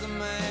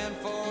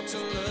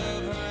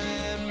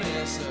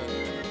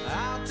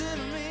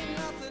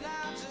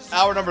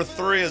Hour number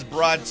 3 is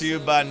brought to you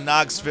by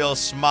Knoxville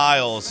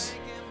Smiles.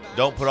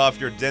 Don't put off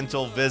your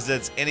dental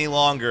visits any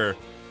longer.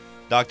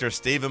 Dr.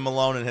 Stephen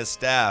Malone and his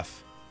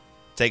staff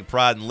take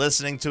pride in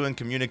listening to and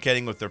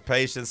communicating with their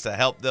patients to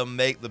help them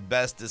make the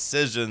best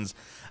decisions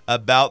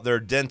about their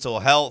dental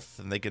health,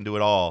 and they can do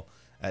it all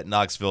at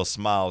Knoxville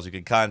Smiles. You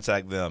can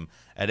contact them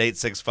at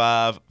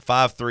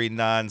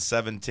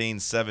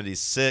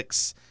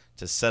 865-539-1776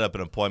 to set up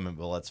an appointment,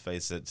 but let's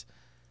face it,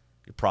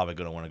 you're probably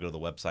going to want to go to the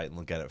website and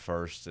look at it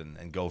first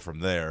and go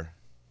from there.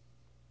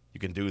 You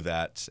can do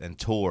that and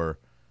tour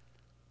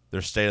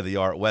their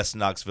state-of-the-art West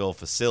Knoxville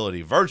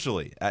facility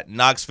virtually at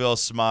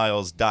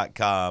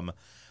knoxvillesmiles.com.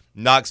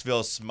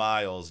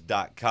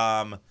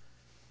 knoxvillesmiles.com.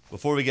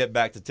 Before we get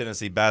back to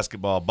Tennessee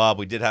basketball, Bob,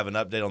 we did have an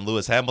update on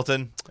Lewis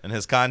Hamilton and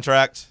his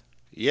contract.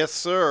 Yes,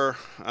 sir.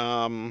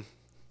 Can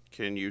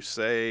you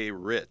say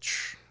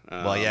rich?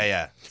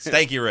 Yeah.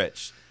 Stanky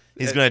rich.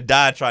 He's going to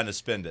die trying to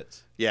spend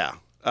it. Yeah.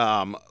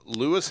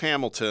 Lewis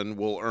Hamilton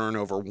will earn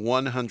over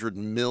 $100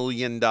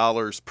 million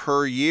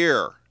per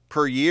year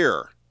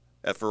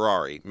at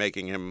Ferrari,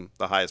 making him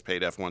the highest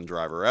paid F1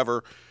 driver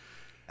ever.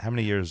 How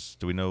many years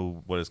do we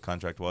know what his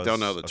contract was? Don't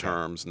know the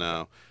terms,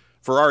 no.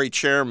 Ferrari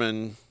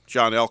chairman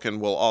John Elkann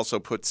will also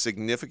put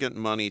significant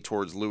money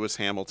towards Lewis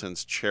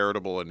Hamilton's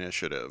charitable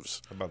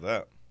initiatives. How about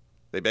that?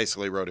 They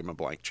basically wrote him a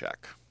blank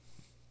check.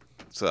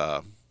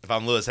 If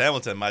I'm Lewis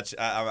Hamilton,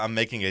 I'm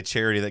making a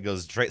charity that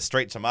goes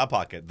straight to my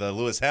pocket, the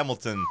Lewis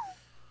Hamilton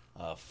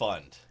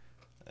Fund,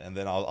 and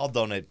then I'll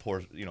donate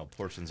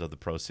portions of the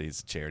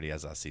proceeds to charity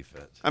as I see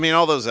fit. I mean,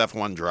 all those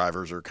F1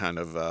 drivers are kind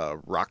of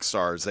rock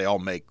stars. They all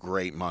make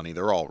great money.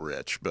 They're all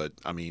rich, but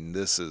I mean,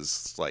 this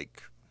is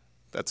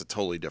that's a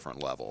totally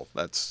different level.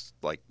 That's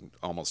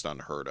almost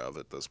unheard of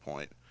at this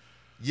point.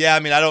 Yeah, I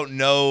mean, I don't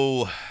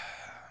know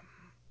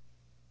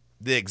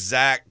the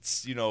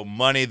exact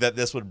money that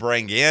this would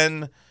bring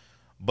in.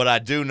 But I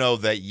do know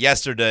that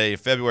yesterday,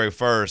 February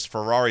 1st,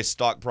 Ferrari's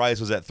stock price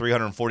was at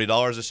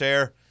 $340 a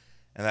share,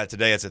 and that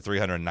today it's at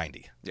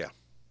 $390. Yeah.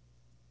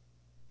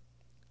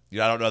 I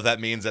don't know if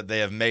that means that they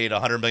have made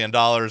 $100 million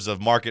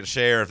of market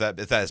share, if that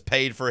is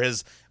paid for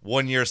his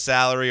one-year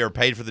salary or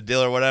paid for the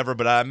deal or whatever,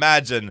 but I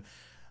imagine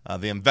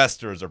the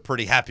investors are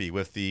pretty happy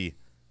with the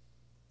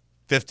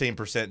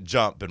 15%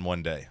 jump in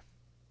one day.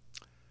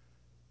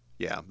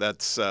 Yeah,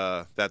 that's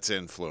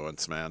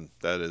influence, man.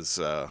 That is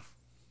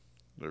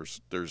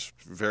there's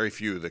very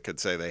few that could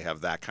say they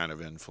have that kind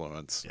of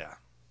influence. Yeah.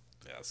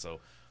 So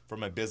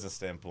from a business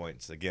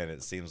standpoint, again,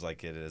 it seems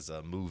like it has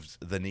moved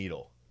the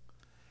needle.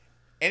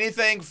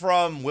 Anything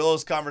from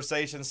Willow's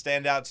conversation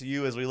stand out to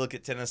you as we look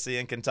at Tennessee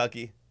and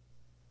Kentucky?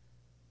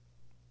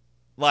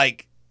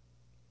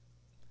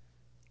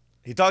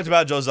 He talked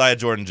about Josiah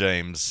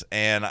Jordan-James,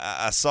 and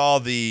I saw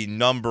the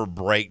number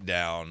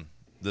breakdown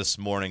this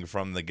morning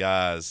from the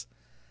guys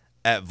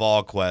at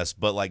VolQuest,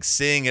 but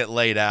seeing it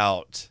laid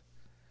out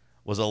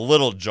was a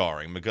little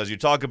jarring because you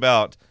talk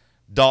about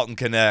Dalton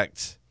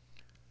Connect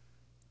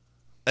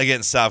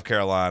against South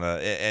Carolina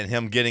and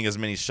him getting as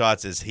many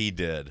shots as he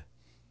did.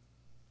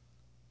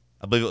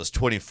 I believe it was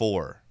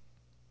 24,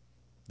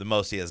 the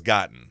most he has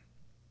gotten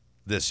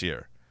this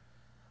year.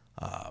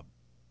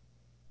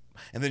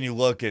 And then you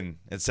look and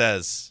it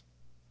says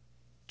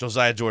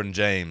Josiah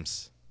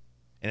Jordan-James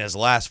in his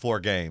last 4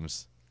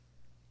 games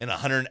in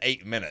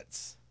 108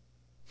 minutes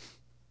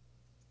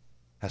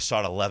has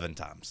shot 11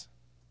 times.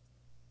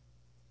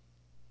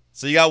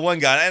 So you got one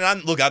guy,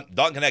 and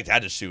Dalton Connect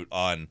had to shoot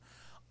on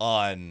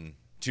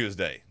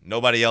Tuesday.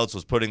 Nobody else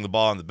was putting the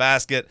ball in the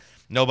basket.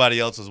 Nobody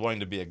else was wanting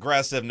to be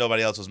aggressive.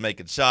 Nobody else was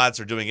making shots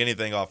or doing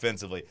anything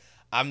offensively.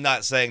 I'm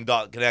not saying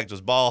Dalton Connect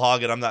was ball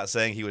hogging. I'm not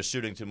saying he was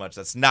shooting too much.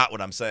 That's not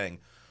what I'm saying.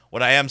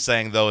 What I am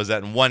saying, though, is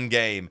that in one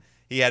game,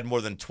 he had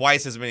more than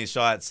twice as many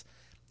shots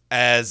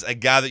as a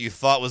guy that you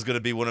thought was going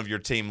to be one of your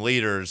team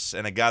leaders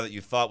and a guy that you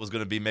thought was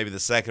going to be maybe the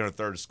second or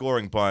third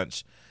scoring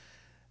punch.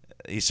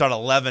 He shot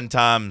 11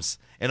 times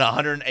in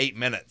 108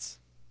 minutes.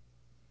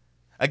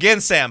 Again,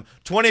 Sam,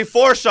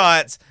 24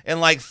 shots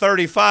in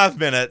 35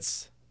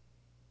 minutes.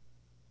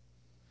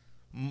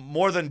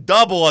 More than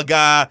double a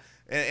guy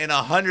in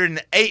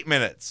 108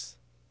 minutes.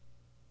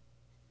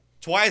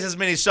 Twice as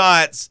many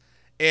shots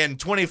in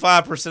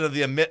 25% of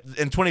the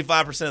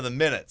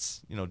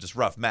minutes. Just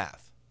rough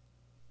math.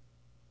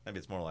 Maybe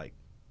it's more like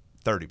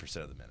 30%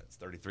 of the minutes,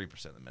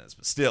 33% of the minutes,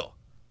 but still.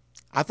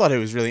 I thought it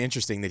was really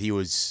interesting that he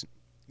was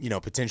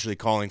potentially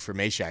calling for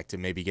Meshack to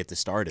maybe get the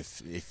start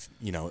if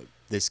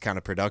this kind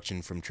of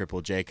production from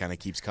Triple J kind of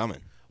keeps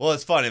coming. Well,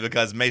 it's funny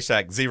because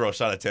Meshack 0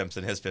 shot attempts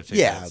in his 15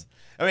 minutes.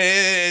 I mean,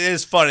 it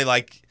is funny.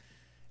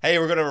 Hey,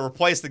 we're going to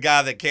replace the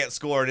guy that can't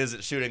score and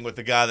isn't shooting with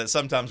the guy that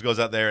sometimes goes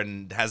out there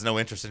and has no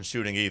interest in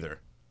shooting either.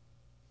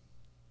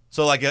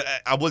 So,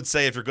 I would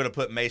say if you're going to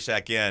put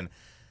Meshack in,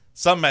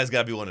 somebody's got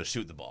to be willing to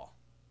shoot the ball.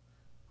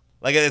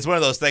 It's one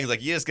of those things.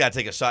 You just got to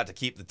take a shot to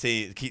keep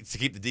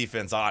the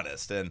defense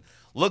honest and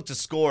look to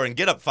score and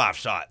get up 5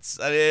 shots.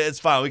 It's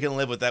fine. We can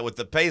live with that. With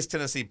the pace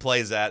Tennessee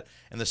plays at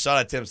and the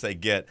shot attempts they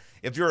get,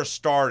 if you're a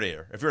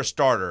starter,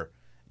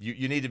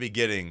 you need to be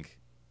getting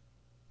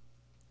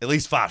at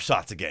least 5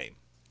 shots a game.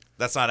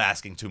 That's not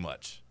asking too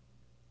much.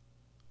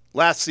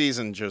 Last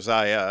season,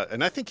 Josiah,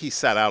 and I think he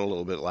sat out a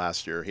little bit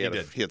last year. He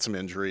did. had some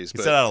injuries. He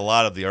sat out a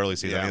lot of the early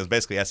season. Yeah. I mean, it was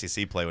basically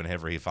SEC play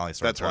whenever he finally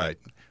started playing.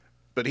 That's right.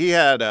 But he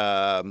had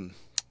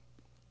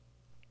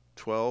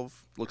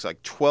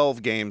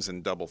 12 games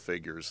in double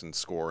figures in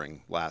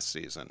scoring last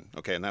season.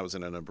 Okay, and that was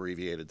in an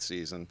abbreviated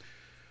season.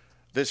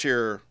 This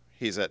year,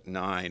 he's at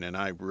 9, and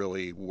I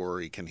really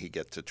worry, can he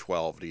get to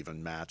 12 to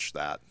even match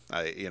that?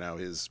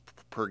 His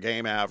per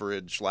game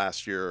average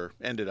last year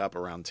ended up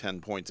around 10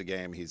 points a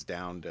game. He's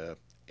down to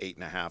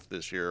 8.5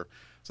 this year.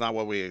 It's not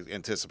what we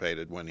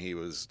anticipated when he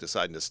was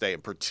deciding to stay,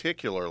 and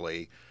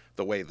particularly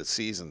the way the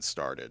season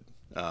started.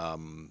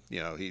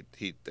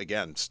 He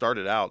again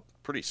started out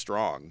pretty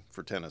strong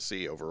for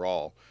Tennessee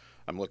overall.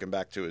 I'm looking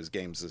back to his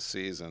games this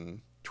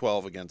season: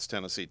 12 against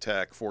Tennessee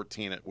Tech,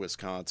 14 at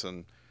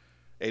Wisconsin,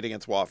 8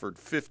 against Wofford,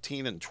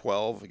 15 and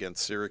 12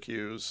 against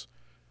Syracuse.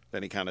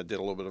 Then he kind of did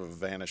a little bit of a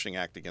vanishing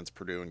act against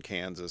Purdue and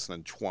Kansas, and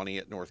then 20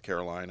 at North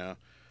Carolina,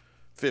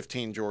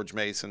 15 George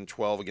Mason,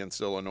 12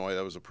 against Illinois.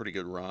 That was a pretty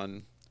good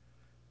run.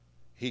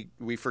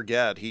 We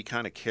forget he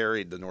kind of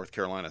carried the North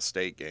Carolina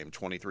State game,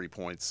 23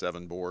 points,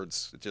 7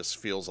 boards. It just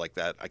feels like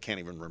that. I can't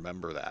even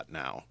remember that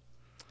now.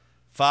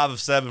 5 of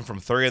 7 from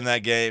 3 in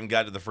that game,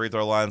 got to the free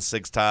throw line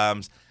 6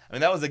 times. I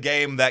mean, that was a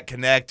game that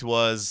Connect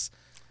was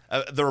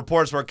the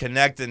reports were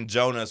Connect and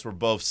Jonas were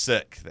both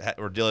sick. They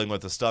were dealing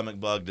with a stomach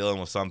bug, dealing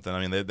with something.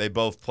 I mean, they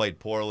both played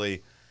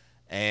poorly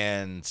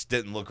and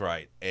didn't look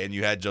right. And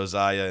you had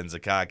Josiah and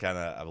Zakai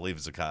I believe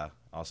Zakai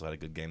also had a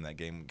good game that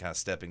game, kind of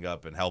stepping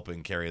up and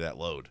helping carry that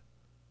load.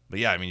 But,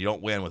 yeah, I mean, you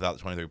don't win without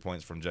 23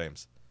 points from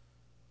James.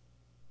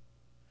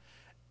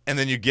 And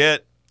then you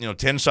get,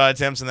 10 shot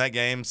attempts in that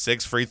game,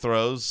 6 free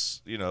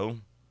throws.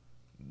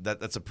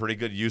 That's a pretty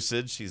good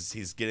usage.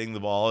 He's getting the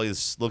ball.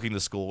 He's looking to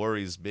score.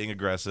 He's being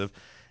aggressive.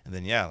 And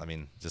then, yeah, I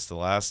mean, just the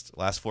last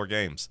 4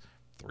 games,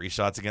 3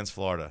 shots against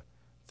Florida,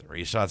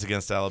 3 shots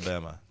against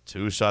Alabama,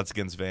 2 shots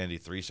against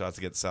Vandy, 3 shots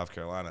against South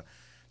Carolina.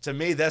 To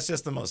me, that's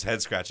just the most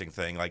head-scratching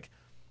thing. Like,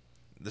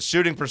 the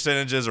shooting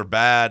percentages are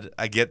bad.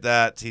 I get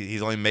that.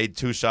 He's only made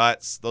 2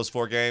 shots those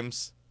 4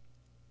 games.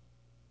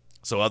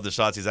 So of the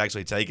shots he's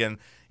actually taken,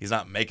 he's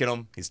not making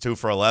them. He's 2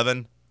 for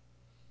 11.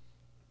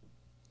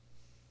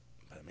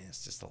 But, I mean,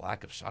 it's just a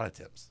lack of shot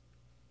attempts.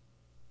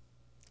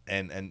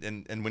 And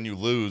when you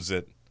lose,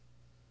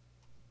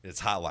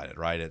 it's highlighted,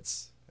 right?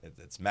 It's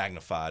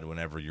magnified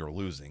whenever you're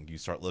losing. You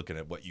start looking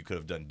at what you could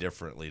have done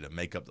differently to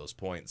make up those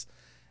points.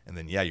 And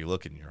then, yeah, you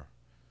look in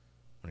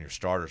when your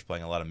starters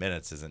playing a lot of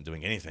minutes isn't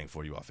doing anything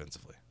for you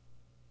offensively.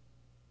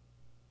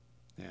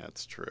 Yeah,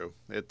 it's true.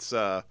 It's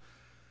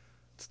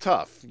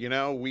tough.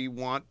 We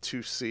want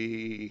to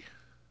see.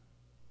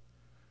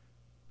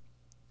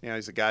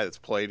 He's a guy that's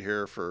played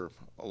here for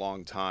a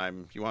long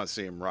time. You want to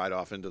see him ride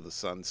off into the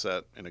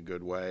sunset in a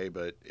good way,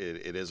 but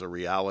it is a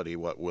reality.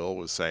 What Will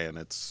was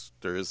saying,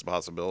 there is a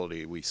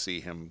possibility we see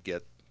him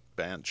get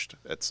benched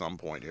at some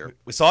point here.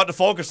 We saw it to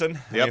Fulkerson.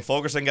 Yep. I mean,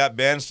 Fulkerson got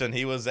benched, and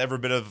he was every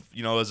bit of,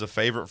 as a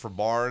favorite for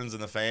Barnes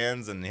and the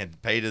fans, and he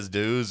had paid his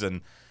dues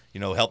and,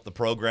 helped the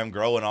program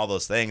grow and all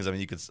those things. I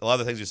mean, a lot of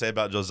the things you say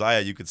about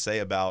Josiah, you could say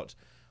about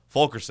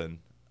Fulkerson,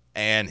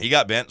 and he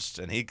got benched,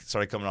 and he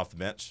started coming off the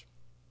bench.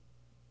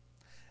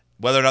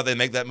 Whether or not they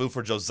make that move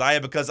for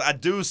Josiah, because I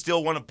do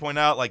still want to point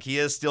out, like, he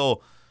is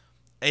still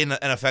an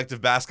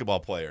effective basketball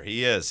player.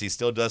 He is. He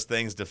still does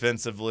things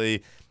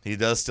defensively. He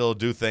does still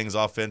do things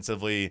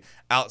offensively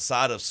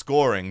outside of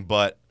scoring,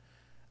 but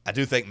I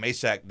do think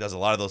Meshack does a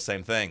lot of those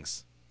same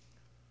things.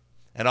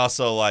 And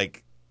also,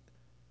 like,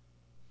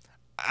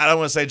 I don't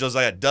want to say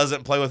Josiah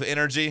doesn't play with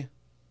energy,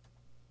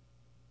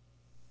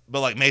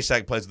 but, like,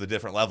 Meshack plays with a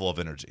different level of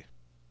energy.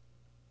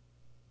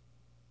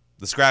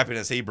 The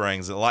scrappiness he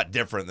brings is a lot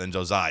different than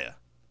Josiah.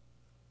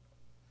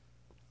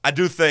 I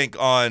do think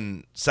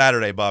on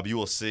Saturday, Bob, you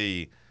will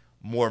see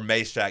more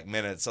Meshack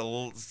minutes, a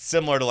little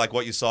similar to like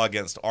what you saw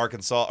against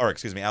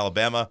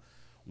Alabama,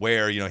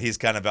 where he's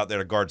kind of out there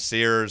to guard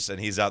Sears and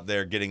he's out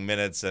there getting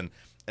minutes and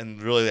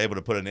really able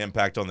to put an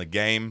impact on the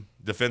game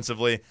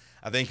defensively.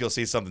 I think you'll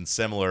see something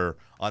similar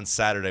on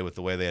Saturday with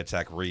the way they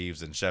attack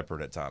Reeves and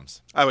Shepard at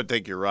times. I would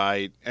think you're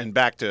right. And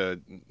back to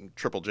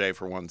Triple J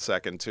for 1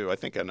 second too. I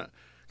think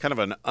kind of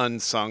an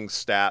unsung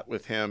stat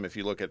with him, if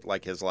you look at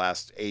like his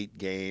last 8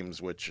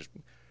 games, which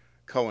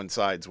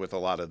coincides with a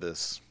lot of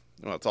this.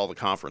 Well, it's all the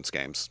conference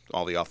games,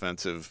 all the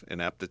offensive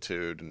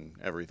ineptitude and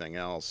everything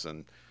else.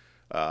 And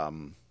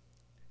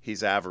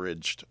he's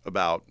averaged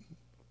about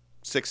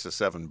 6 to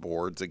 7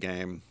 boards a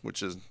game,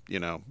 which is,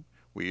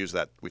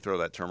 we throw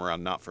that term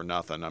around not for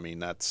nothing. I mean,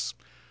 that's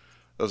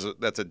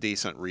a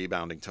decent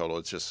rebounding total.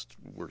 It's just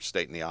we're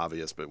stating the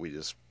obvious, but we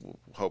just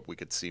hope we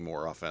could see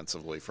more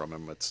offensively from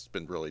him. It's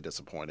been really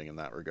disappointing in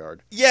that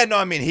regard. Yeah, no,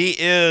 I mean, he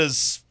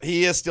is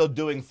still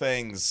doing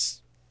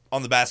things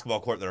on the basketball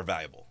court that are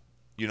valuable.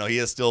 He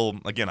is still,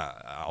 again,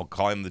 I'll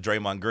call him the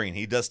Draymond Green.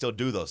 He does still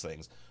do those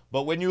things.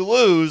 But when you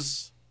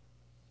lose,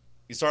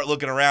 you start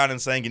looking around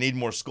and saying you need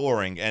more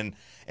scoring. And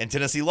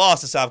Tennessee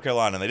lost to South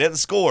Carolina, and they didn't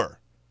score.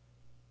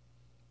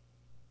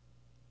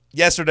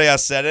 yesterday I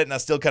said it, and I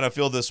still kind of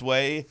feel this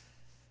way.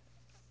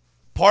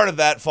 Part of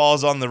that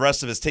falls on the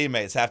rest of his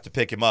teammates have to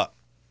pick him up.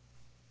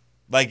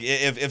 Like,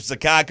 if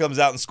Sakai comes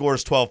out and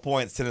scores 12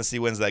 points, Tennessee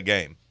wins that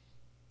game.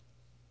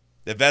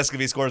 If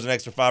Vescovy scores an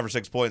extra 5 or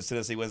 6 points,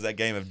 Tennessee wins that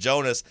game. If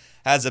Jonas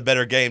has a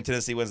better game,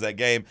 Tennessee wins that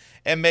game.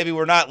 And maybe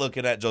we're not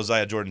looking at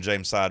Josiah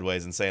Jordan-James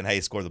sideways and saying, hey,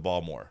 score the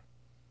ball more.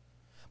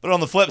 But on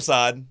the flip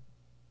side,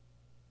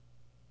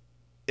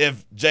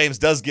 if James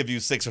does give you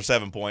 6 or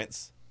 7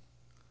 points,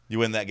 you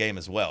win that game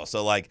as well.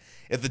 So, like,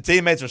 if the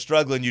teammates are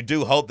struggling, you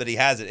do hope that he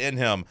has it in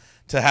him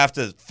to have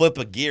to flip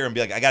a gear and be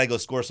like, I got to go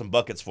score some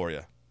buckets for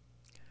you.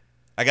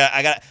 I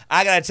got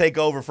to take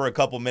over for a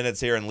couple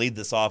minutes here and lead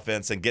this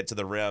offense and get to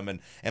the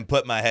rim and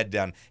put my head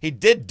down. He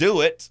did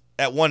do it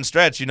at one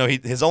stretch. You know,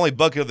 his only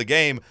bucket of the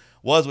game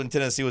was when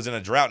Tennessee was in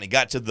a drought, and he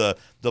got to the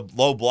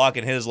low block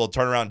and hit his little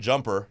turnaround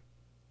jumper.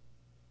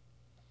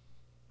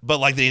 But,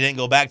 like, he didn't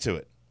go back to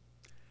it.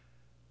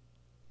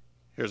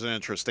 Here's an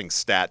interesting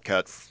stat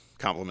cut.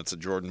 Compliments of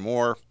Jordan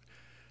Moore.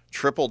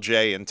 Triple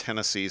J in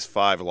Tennessee's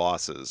 5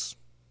 losses.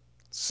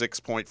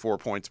 6.4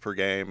 points per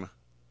game.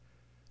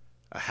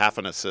 A half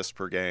an assist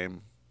per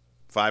game,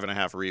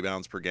 5.5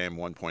 rebounds per game,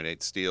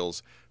 1.8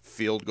 steals.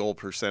 Field goal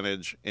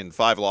percentage in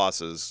 5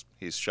 losses,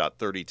 he's shot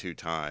 32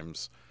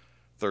 times,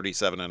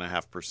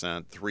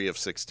 37.5%, 3 of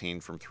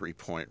 16 from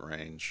 3-point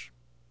range.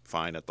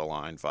 Fine at the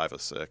line, 5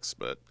 of 6.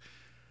 But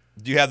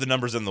do you have the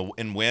numbers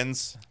in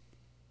wins?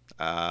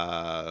 No,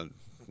 I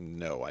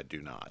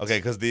do not. Okay,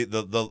 because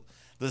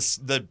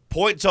the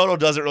point total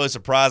doesn't really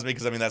surprise me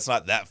because, I mean, that's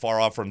not that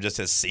far off from just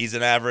his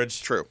season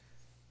average. True.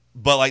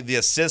 But, like, the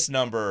assist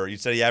number, you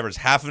said he averaged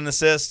half an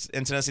assist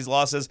in Tennessee's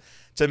losses.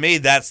 To me,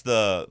 that's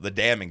the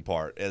damning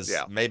part is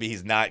maybe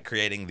he's not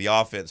creating the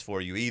offense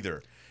for you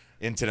either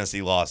in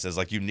Tennessee losses.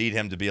 Like, you need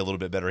him to be a little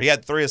bit better. He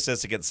had 3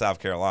 assists against South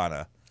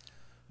Carolina.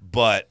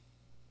 But,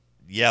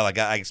 yeah, like,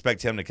 I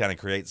expect him to kind of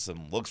create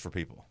some looks for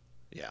people.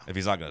 Yeah. If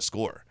he's not going to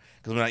score.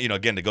 Because,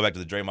 again, to go back to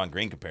the Draymond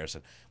Green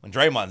comparison, when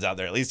Draymond's out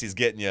there, at least he's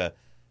getting you,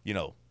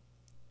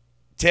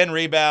 10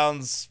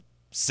 rebounds,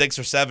 6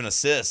 or 7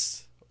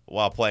 assists.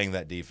 While playing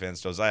that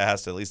defense, Josiah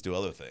has to at least do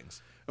other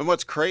things. And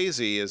what's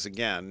crazy is,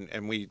 again,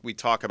 and we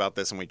talk about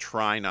this and we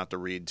try not to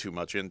read too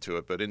much into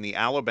it, but in the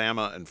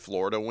Alabama and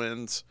Florida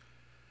wins,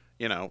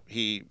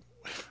 we've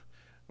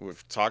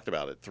talked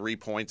about it, 3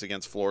 points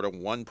against Florida,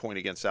 1 point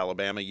against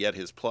Alabama, yet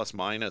his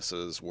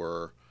plus-minuses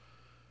were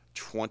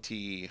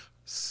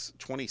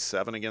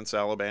 27 against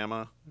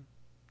Alabama.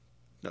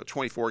 No,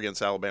 24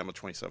 against Alabama,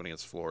 27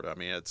 against Florida. I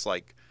mean, it's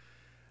like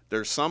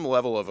there's some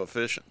level of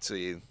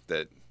efficiency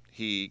that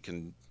he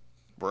can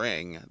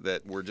bring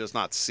that we're just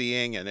not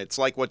seeing, and it's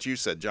like what you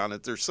said, John,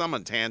 that there's some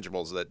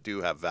intangibles that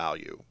do have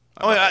value.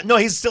 No,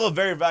 he's still a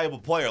very valuable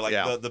player.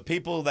 Like, the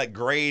people that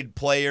grade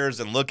players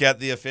and look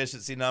at the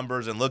efficiency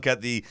numbers and look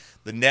at the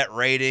net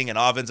rating and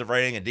offensive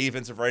rating and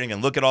defensive rating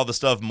and look at all the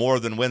stuff more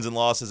than wins and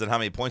losses and how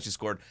many points you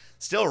scored,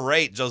 still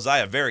rate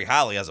Josiah very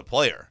highly as a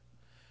player.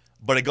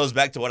 But it goes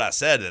back to what I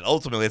said, that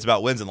ultimately it's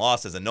about wins and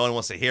losses, and no one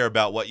wants to hear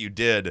about what you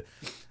did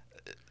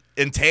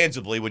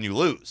intangibly when you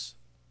lose.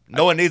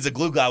 No one needs a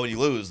glue guy when you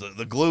lose.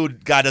 The glue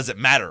guy doesn't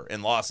matter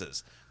in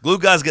losses. Glue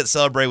guys get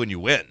celebrated when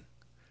you win.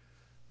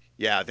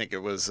 Yeah, I think it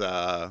was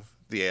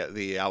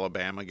the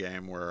Alabama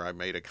game where I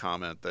made a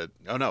comment that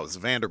 – it was the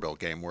Vanderbilt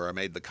game where I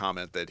made the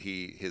comment that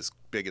his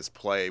biggest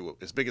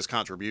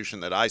contribution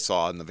that I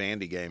saw in the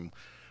Vandy game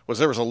was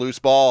there was a loose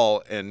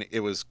ball, and it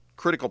was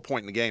critical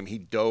point in the game. He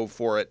dove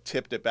for it,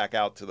 tipped it back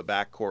out to the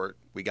backcourt.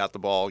 We got the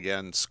ball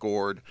again,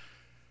 scored.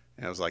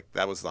 And I was like,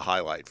 that was the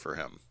highlight for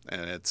him.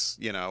 And it's,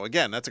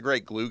 again, that's a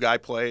great glue guy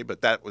play,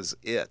 but that was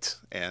it.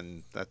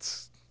 And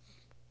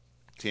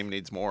team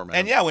needs more,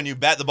 man. And, when you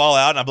bat the ball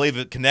out, and I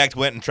believe Connect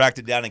went and tracked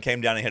it down and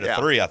came down and hit a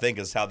 3, I think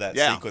is how that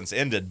sequence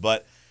ended.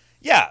 But,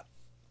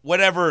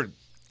 whenever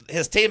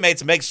his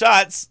teammates make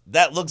shots,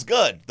 that looks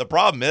good. The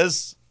problem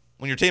is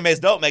when your teammates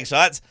don't make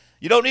shots,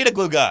 you don't need a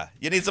glue guy.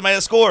 You need somebody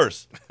that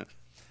scores.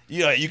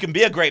 You can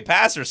be a great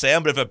passer,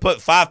 Sam, but if I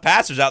put 5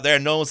 passers out there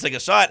and no one's taking a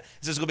shot,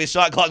 it's just going to be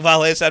shot clock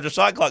violation after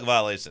shot clock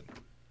violation.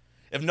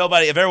 If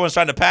everyone's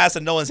trying to pass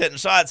and no one's hitting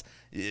shots,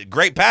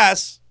 great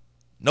pass,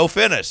 no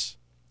finish.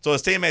 So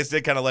his teammates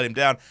did kind of let him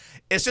down.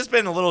 It's just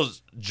been a little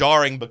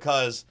jarring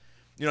because,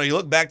 you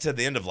look back to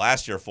the end of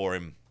last year for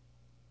him.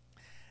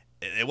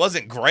 It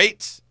wasn't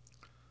great,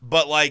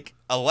 but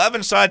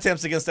 11 shot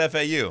attempts against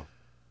FAU,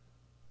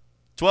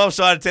 12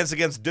 shot attempts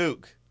against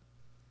Duke.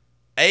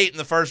 8 in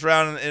the first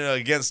round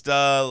against,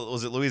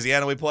 was it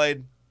Louisiana we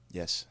played?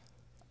 Yes.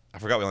 I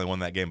forgot we only won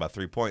that game by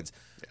 3 points.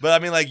 Yeah.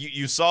 But, I mean,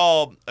 you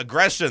saw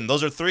aggression.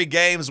 Those are 3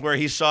 games where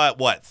he shot,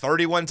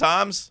 31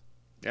 times?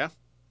 Yeah.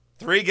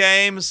 3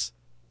 games,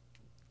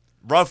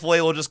 roughly,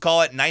 we'll just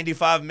call it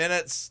 95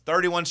 minutes,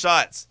 31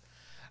 shots.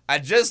 I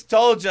just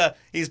told you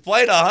he's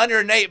played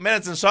 108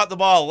 minutes and shot the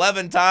ball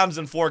 11 times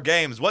in 4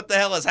 games. What the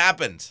hell has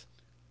happened?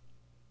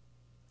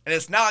 And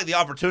it's not like the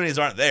opportunities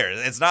aren't there.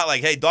 It's not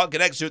like, hey, Dalton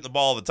Connect's shooting the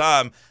ball all the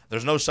time.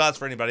 There's no shots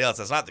for anybody else.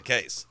 That's not the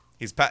case.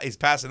 He's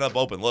passing up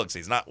open looks.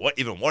 He's not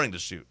even wanting to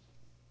shoot.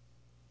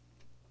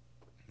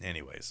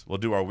 Anyways, we'll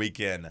do our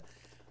weekend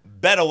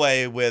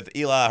Betaway with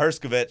Eli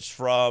Hershkovich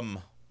from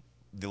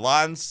the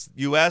Lions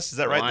US. Is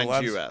that right? The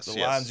Lions US. The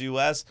yes. Lions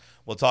US.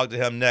 We'll talk to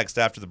him next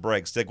after the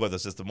break. Stick with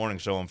us. It's the morning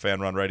show on Fan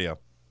Run Radio.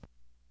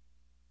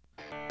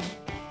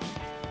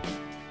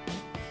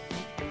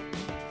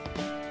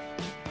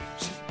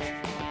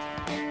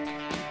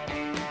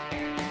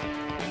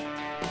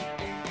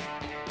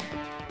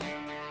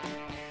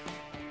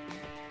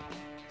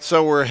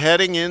 So we're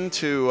heading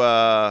into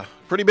a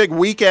pretty big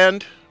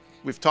weekend.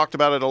 We've talked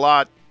about it a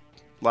lot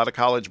of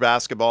college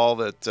basketball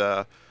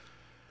that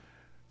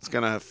it's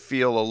going to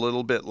feel a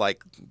little bit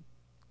like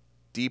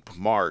deep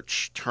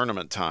March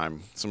tournament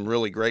time. Some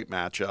really great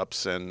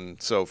matchups.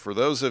 And so for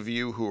those of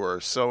you who are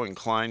so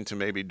inclined to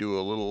maybe do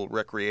a little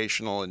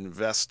recreational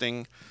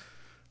investing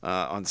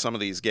on some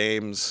of these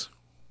games,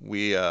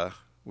 we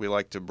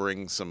like to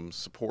bring some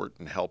support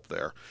and help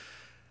there.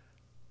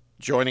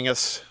 Joining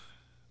us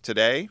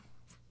today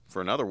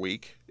for another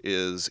week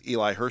is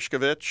Eli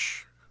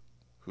Hershkovich,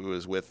 who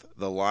is with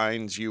the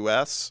Lions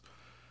US,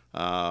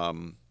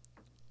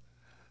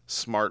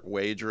 smart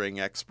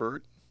wagering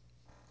expert,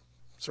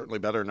 certainly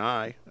better than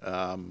I.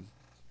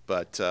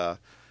 But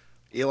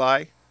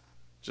Eli,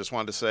 just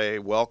wanted to say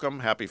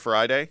welcome, happy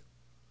Friday.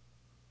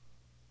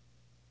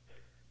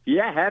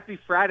 Yeah, happy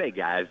Friday,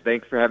 guys.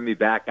 Thanks for having me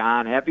back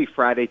on. Happy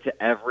Friday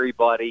to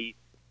everybody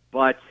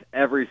but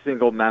every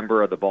single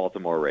member of the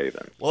Baltimore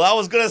Ravens. Well, I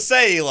was going to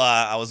say,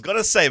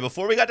 Eli,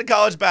 before we got to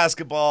college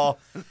basketball,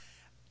 when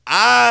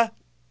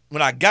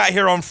I got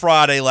here on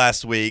Friday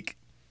last week,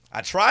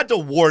 I tried to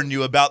warn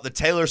you about the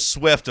Taylor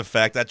Swift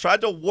effect. I tried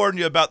to warn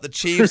you about the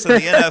Chiefs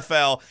and the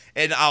NFL,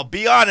 and I'll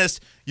be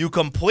honest, you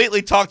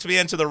completely talked me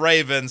into the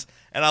Ravens,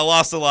 and I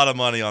lost a lot of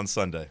money on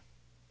Sunday.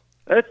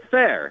 That's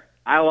fair.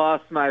 I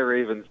lost my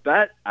Ravens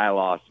bet. I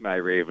lost my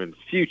Ravens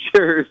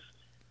futures.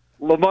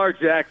 Lamar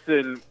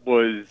Jackson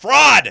was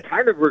fraud.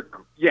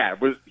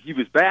 He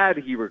was bad.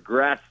 He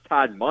regressed.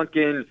 Todd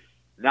Monken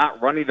not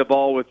running the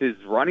ball with his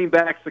running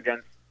backs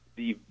against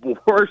the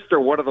worst or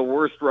one of the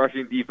worst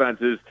rushing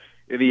defenses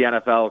in the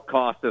NFL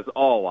cost us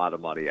all a lot of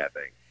money, I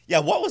think. Yeah,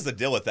 what was the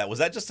deal with that? Was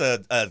that just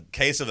a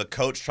case of a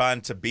coach trying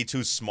to be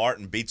too smart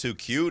and be too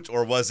cute,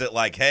 or was it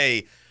like,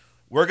 hey,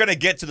 we're going to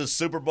get to the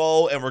Super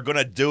Bowl and we're going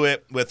to do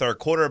it with our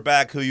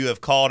quarterback who you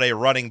have called a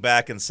running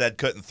back and said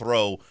couldn't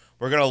throw?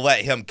 We're going to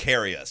let him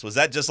carry us. Was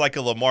that just like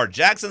a Lamar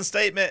Jackson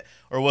statement,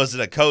 or was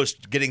it a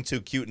coach getting too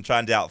cute and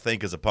trying to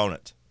outthink his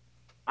opponent?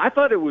 I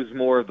thought it was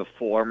more of the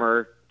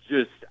former.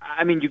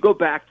 You go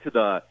back to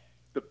the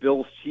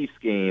Bills-Chiefs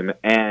game,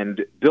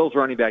 and Bills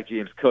running back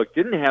James Cook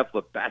didn't have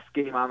the best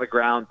game on the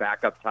ground.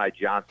 Backup Ty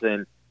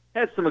Johnson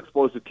had some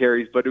explosive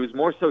carries, but it was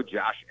more so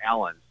Josh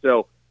Allen.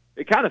 So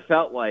it kind of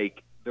felt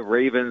like the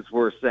Ravens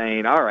were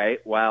saying, all right,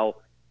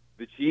 well,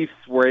 the Chiefs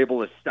were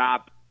able to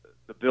stop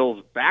the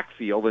Bills'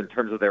 backfield in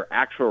terms of their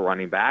actual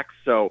running backs,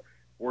 so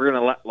we're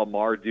going to let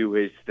Lamar do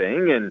his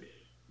thing, and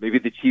maybe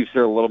the Chiefs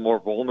are a little more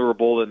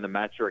vulnerable than the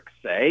metrics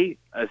say,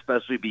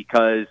 especially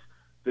because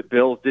the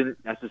Bills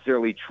didn't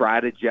necessarily try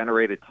to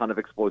generate a ton of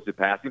explosive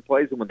passing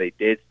plays, and when they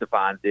did,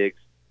 Stephon Diggs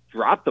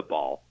dropped the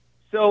ball.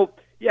 So,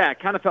 yeah, it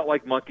kind of felt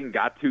like Monken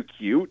got too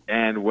cute,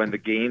 and when the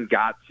game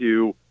got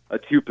to a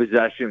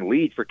two-possession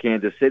lead for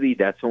Kansas City,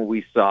 that's when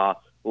we saw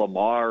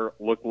Lamar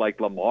look like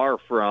Lamar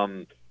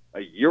from a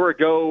year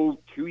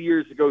ago, 2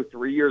 years ago,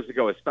 3 years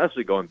ago,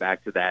 especially going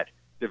back to that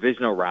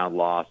divisional round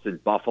loss in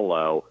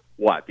Buffalo,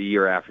 the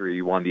year after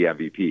he won the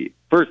MVP,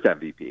 first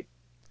MVP.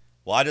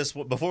 Well,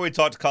 before we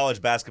talk to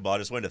college basketball, I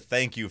just wanted to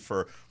thank you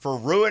for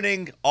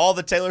ruining all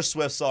the Taylor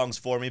Swift songs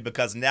for me,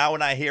 because now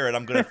when I hear it,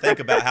 I'm going to think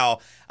about how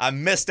I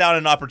missed out on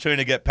an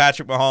opportunity to get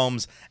Patrick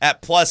Mahomes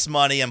at plus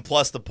money and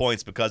plus the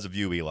points because of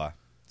you, Eli.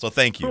 So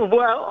thank you.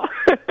 Well,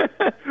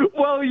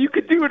 you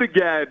could do it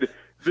again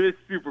this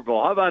Super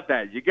Bowl. How about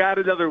that? You got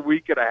another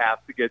week and a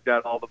half to get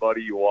down all the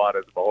money you want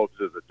as Mahomes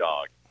is a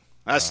dog.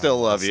 I still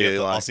love you,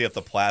 Eli. I'll see if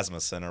the Plasma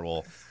Center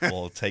will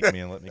take me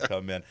and let me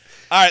come in.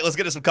 All right, let's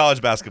get to some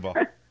college basketball.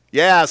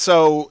 Yeah,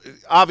 so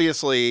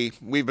obviously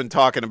we've been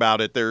talking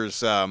about it.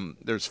 There's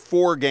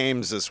 4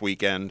 games this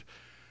weekend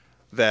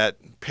that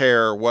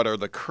pair what are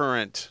the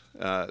current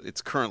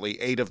it's currently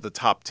 8 of the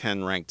top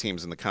 10 ranked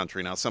teams in the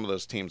country. Now, some of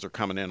those teams are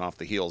coming in off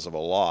the heels of a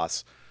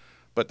loss,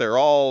 but they're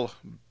all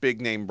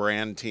big-name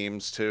brand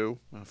teams, too,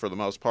 for the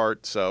most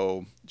part.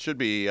 So it should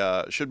be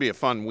a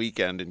fun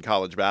weekend in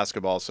college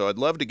basketball. So I'd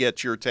love to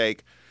get your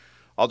take.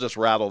 I'll just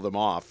rattle them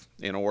off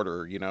in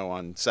order.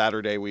 On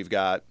Saturday we've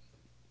got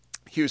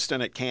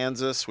Houston at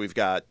Kansas. We've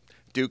got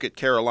Duke at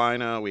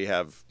Carolina. We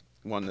have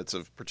one that's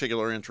of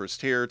particular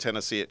interest here,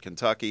 Tennessee at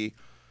Kentucky.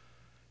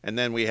 And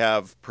then we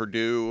have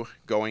Purdue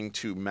going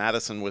to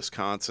Madison,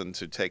 Wisconsin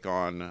to take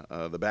on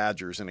the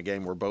Badgers in a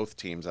game where both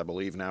teams, I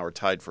believe, now are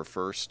tied for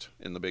first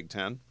in the Big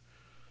Ten.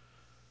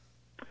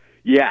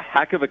 Yeah,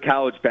 heck of a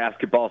college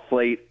basketball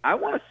slate. I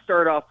want to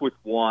start off with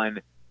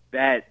one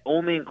that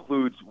only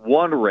includes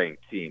one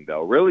ranked team,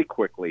 though, really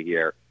quickly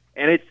here.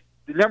 And it's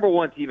the number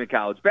one team in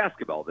college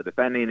basketball, the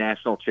defending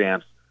national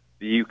champs,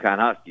 the UConn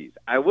Huskies.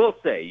 I will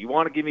say, you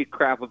want to give me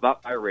crap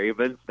about my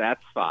Ravens,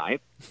 that's fine.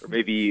 Or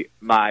maybe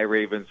my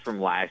Ravens from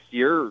last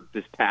year, or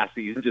this past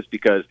season, just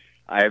because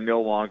I am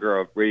no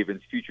longer a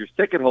Ravens futures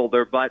ticket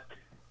holder. But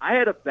I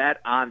had a bet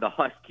on the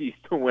Huskies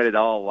to win it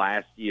all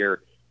last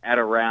year at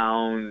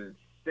around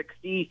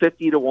 60,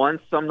 50 to 1,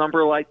 some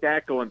number like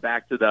that, going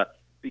back to the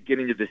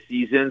beginning of the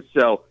season.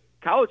 So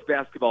college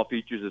basketball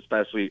futures,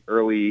 especially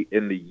early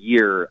in the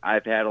year,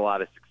 I've had a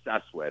lot of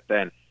success with.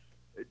 And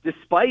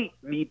despite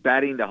me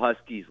betting the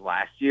Huskies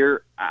last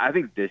year, I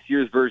think this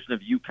year's version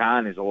of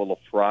UConn is a little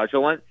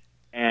fraudulent.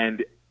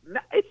 And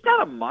it's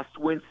not a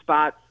must-win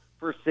spot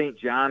for St.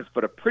 John's,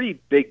 but a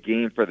pretty big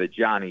game for the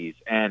Johnnies.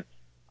 And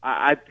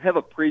I have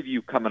a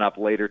preview coming up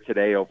later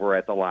today over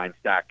at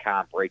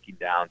thelines.com breaking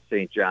down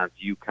St. John's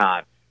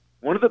UConn.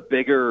 One of the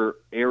bigger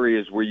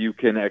areas where you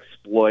can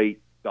exploit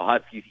the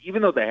Huskies,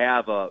 even though they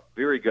have a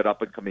very good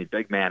up-and-coming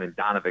big man in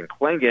Donovan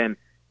Clingan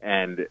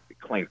and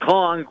Kling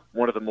Kong,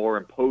 one of the more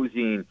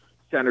imposing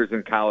centers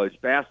in college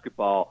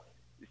basketball,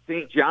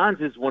 St. John's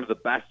is one of the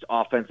best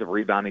offensive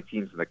rebounding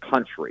teams in the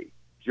country.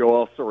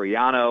 Joel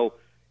Soriano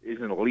is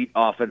an elite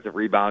offensive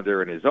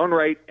rebounder in his own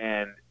right,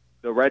 and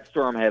the Red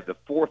Storm had the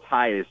fourth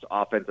highest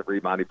offensive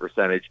rebounding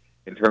percentage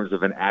in terms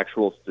of an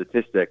actual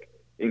statistic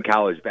in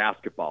college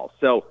basketball.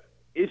 So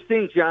if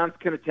St. John's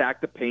can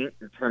attack the paint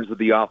in terms of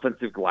the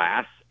offensive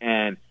glass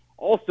and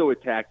also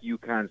attack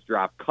UConn's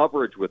drop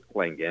coverage with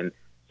Klingon,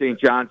 St.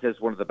 John's has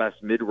one of the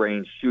best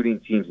mid-range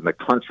shooting teams in the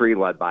country,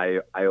 led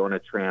by Iona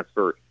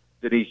transfer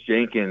Denise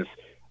Jenkins.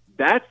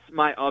 That's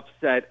my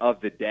upset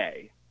of the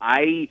day.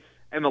 I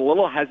am a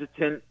little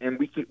hesitant, and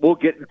we'll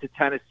get into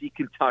Tennessee,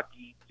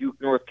 Kentucky, Duke,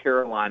 North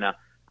Carolina.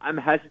 I'm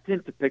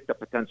hesitant to pick the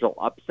potential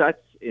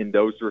upsets in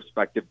those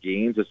respective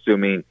games,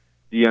 assuming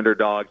the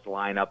underdogs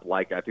line up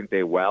like I think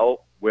they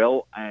will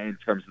in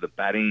terms of the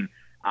betting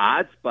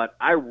odds. But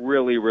I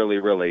really, really,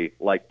 really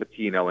like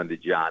Pitino and the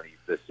Johnnies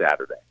this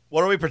Saturday.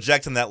 What are we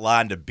projecting that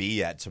line to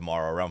be at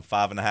tomorrow? Around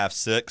 5.5,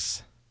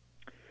 6?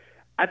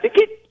 I think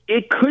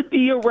it could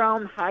be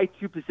around high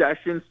two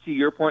possessions, to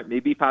your point,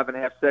 maybe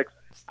 5.5, 6.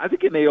 I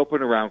think it may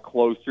open around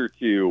closer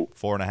to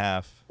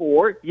 4.5.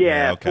 4,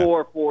 yeah, okay.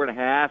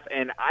 4.5.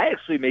 And I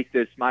actually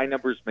my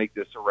numbers make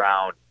this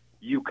around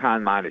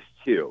UConn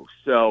 -2.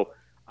 So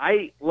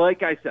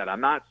like I said,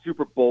 I'm not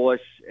super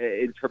bullish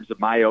in terms of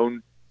my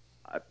own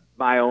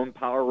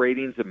power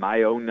ratings and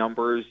my own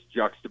numbers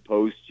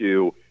juxtaposed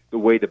to the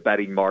way the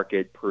betting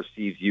market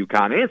perceives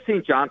UConn and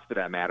St. John's for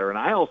that matter. And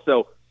I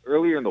also,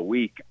 earlier in the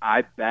week,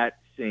 I bet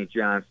St.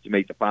 John's to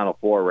make the Final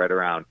Four right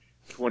around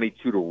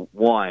 22 to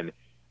 1.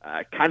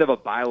 Kind of a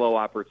buy low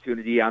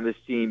opportunity on this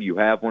team. You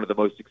have one of the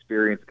most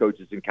experienced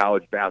coaches in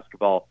college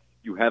basketball.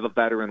 You have a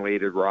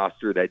veteran-laden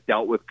roster that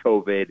dealt with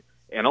COVID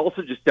and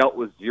also just dealt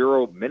with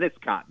 0 minutes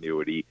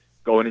continuity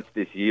going into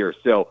this year.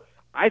 So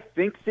I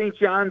think St.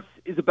 John's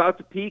is about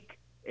to peak.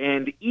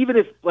 And even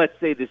if, let's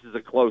say, this is a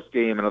close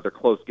game, another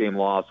close game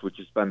loss, which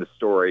has been the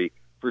story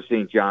for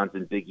St. John's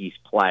in Big East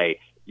play,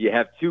 you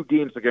have 2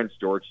 games against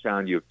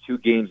Georgetown. You have 2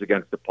 games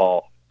against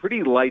DePaul.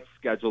 Pretty light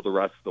schedule the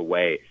rest of the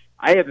way.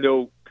 I have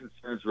no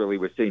concerns really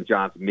with St.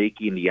 John's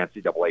making the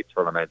NCAA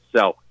tournament.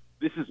 So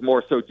this is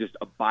more so just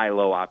a buy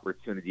low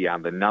opportunity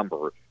on the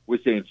number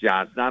with St.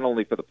 John's, not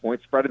only for the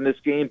point spread in this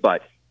game,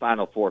 but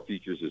Final Four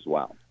futures as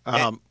well.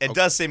 It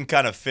does seem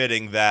kind of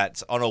fitting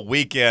that on a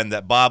weekend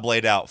that Bob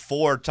laid out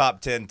 4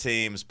 top 10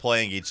 teams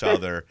playing each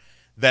other,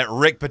 that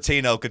Rick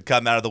Pitino could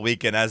come out of the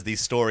weekend as the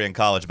story in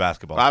college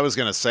basketball. I was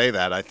going to say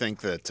that. I think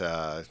that,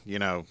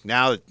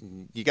 now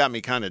you got me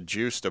kind of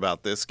juiced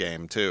about this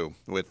game, too,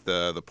 with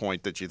the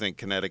point that you think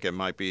Connecticut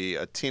might be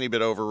a teeny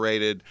bit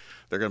overrated.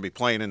 They're going to be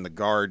playing in the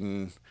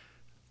Garden.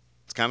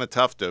 It's kind of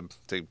tough to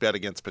bet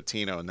against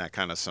Pitino in that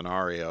kind of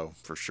scenario,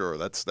 for sure.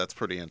 That's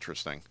pretty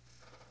interesting.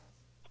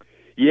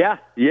 Yeah,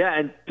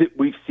 and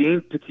we've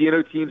seen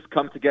Pitino teams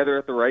come together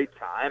at the right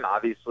time.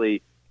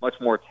 Obviously, much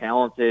more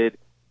talented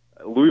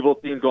Louisville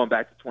team going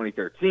back to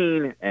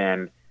 2013,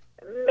 and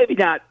maybe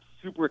not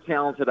super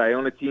talented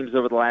Iona teams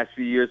over the last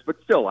few years, but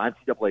still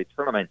NCAA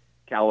tournament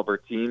caliber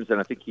teams, and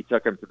I think he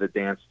took them to the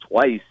dance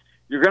twice.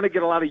 You're going to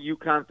get a lot of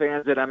UConn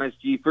fans at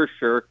MSG for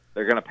sure.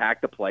 They're going to pack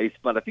the place,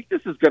 but I think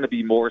this is going to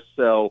be more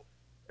so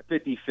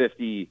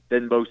 50-50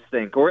 than most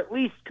think, or at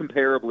least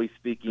comparably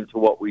speaking to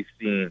what we've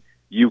seen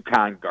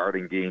UConn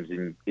Garden games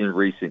in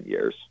recent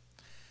years.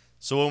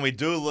 So when we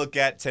do look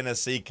at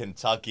Tennessee,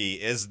 Kentucky,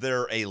 is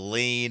there a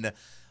lean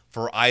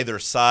for either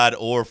side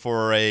or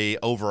for a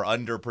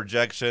over-under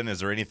projection? Is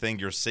there anything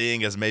you're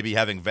seeing as maybe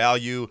having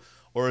value,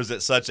 or is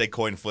it such a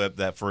coin flip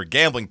that for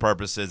gambling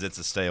purposes it's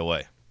a stay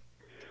away?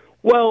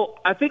 Well,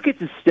 I think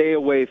it's a stay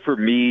away for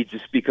me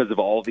just because of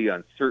all the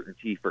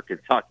uncertainty for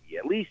Kentucky,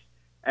 at least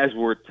as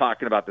we're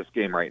talking about this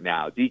game right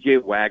now.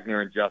 DJ Wagner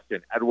and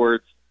Justin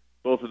Edwards,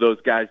 both of those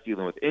guys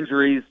dealing with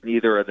injuries.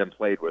 Neither of them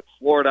played with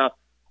Florida.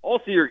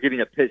 Also, you're getting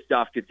a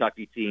pissed-off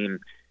Kentucky team.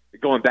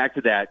 Going back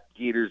to that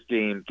Gators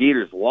game,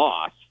 Gators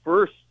lost.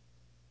 First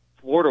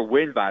Florida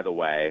win, by the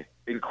way.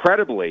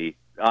 Incredibly,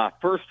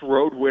 first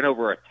road win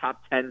over a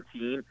top 10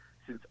 team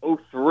since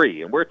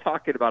 '03. And we're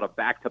talking about a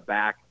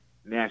back-to-back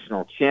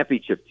national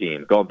championship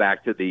team, going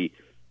back to the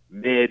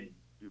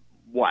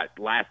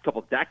last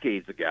couple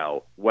decades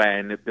ago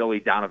when Billy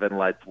Donovan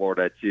led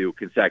Florida to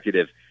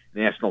consecutive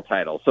national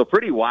titles. So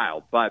pretty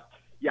wild. But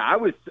yeah, I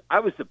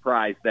was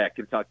surprised that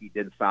Kentucky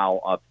didn't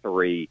foul up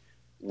 3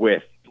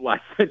 with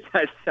less than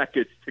 10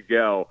 seconds to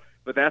go.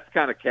 But that's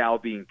kind of Cal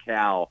being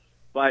Cal.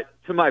 But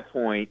to my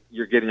point,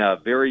 you're getting a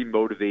very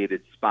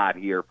motivated spot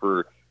here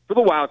for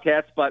the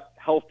Wildcats, but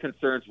health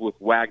concerns with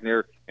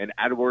Wagner and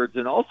Edwards,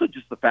 and also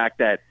just the fact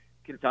that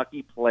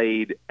Kentucky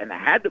played and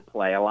had to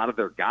play a lot of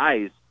their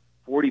guys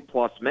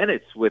 40-plus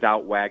minutes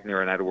without Wagner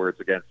and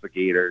Edwards against the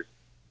Gators.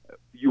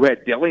 You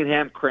had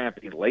Dillingham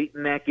cramping late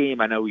in that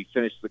game. I know he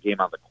finished the game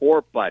on the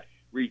court, but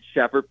Reed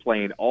Shepherd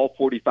playing all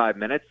 45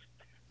 minutes.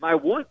 My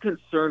one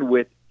concern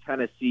with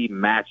Tennessee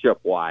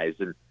matchup-wise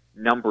and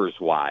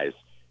numbers-wise,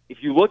 if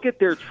you look at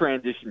their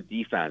transition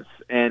defense,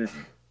 and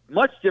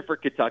much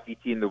different Kentucky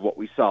team than what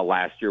we saw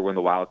last year when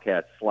the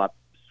Wildcats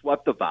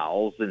swept the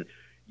Vowels. And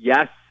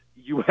yes,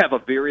 you have a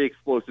very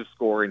explosive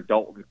scorer in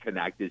Dalton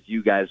Connect, as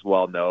you guys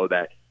well know,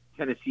 that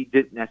Tennessee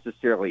didn't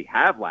necessarily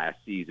have last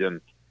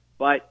season.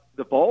 But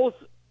the Vols'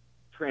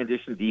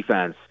 transition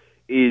defense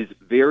is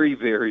very,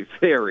 very,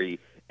 very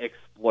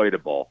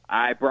exploitable.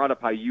 I brought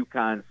up how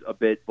UConn's a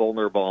bit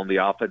vulnerable on the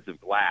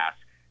offensive glass.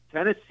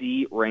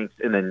 Tennessee ranks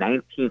in the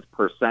 19th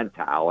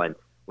percentile, and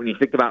when you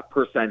think about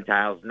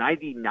percentiles,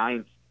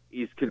 99th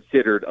is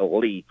considered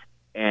elite,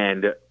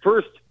 and the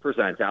first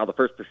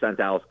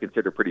percentile is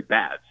considered pretty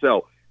bad.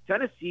 So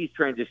Tennessee's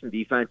transition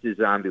defense is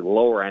on the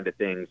lower end of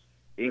things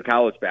in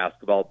college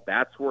basketball.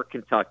 That's where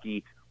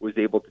Kentucky was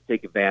able to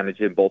take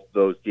advantage in both of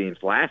those games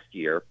last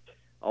year,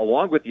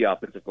 along with the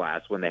offensive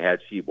glass when they had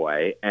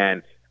Sheboy.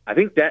 And I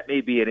think that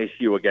may be an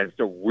issue against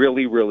a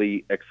really,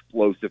 really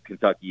explosive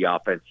Kentucky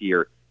offense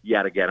here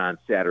yet again on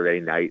Saturday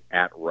night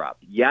at Rupp.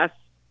 Yes,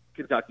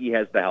 Kentucky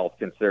has the health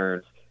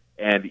concerns.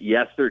 And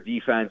yes, their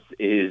defense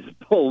is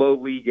below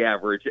league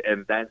average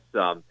and then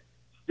some,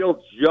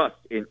 still just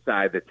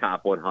inside the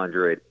top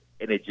 100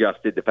 in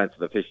adjusted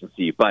defensive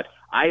efficiency. But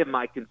I have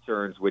my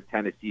concerns with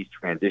Tennessee's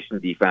transition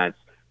defense.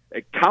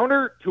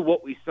 Counter to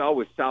what we saw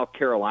with South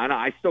Carolina,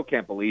 I still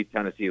can't believe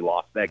Tennessee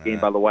lost that game,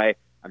 by the way.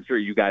 I'm sure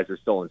you guys are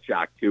still in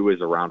shock, too,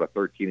 as around a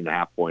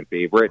 13.5-point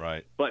favorite.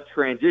 Right. But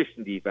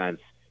transition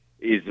defense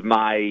is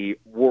my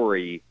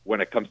worry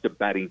when it comes to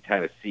betting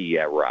Tennessee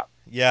at Rupp.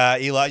 Yeah,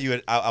 Eli,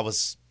 you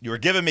were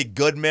giving me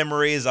good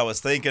memories. I was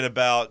thinking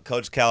about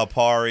Coach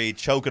Calipari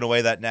choking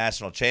away that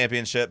national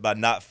championship by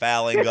not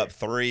fouling up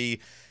 3.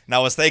 And I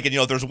was thinking,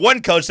 if there's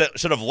one coach that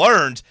should have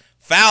learned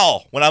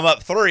foul when I'm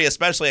up 3,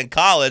 especially in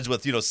college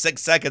with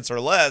 6 seconds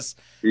or less.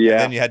 Yeah. And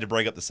then you had to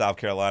break up the South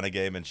Carolina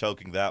game and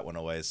choking that one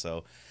away.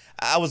 So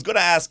I was going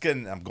to ask,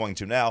 and I'm going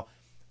to now,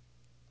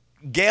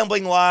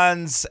 gambling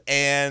lines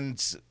and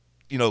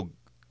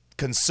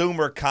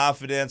consumer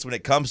confidence when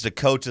it comes to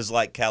coaches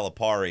like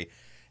Calipari.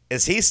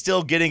 Is he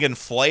still getting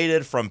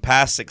inflated from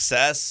past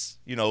success?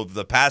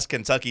 The past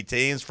Kentucky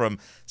teams from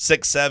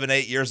 6, 7,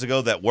 8 years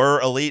ago that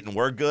were elite and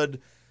were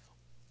good?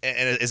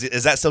 And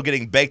is that still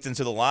getting baked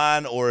into the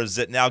line, or is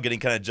it now getting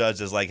kind of judged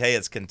as like, hey,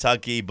 it's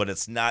Kentucky, but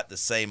it's not the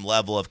same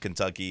level of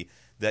Kentucky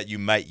that you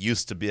might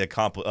used to be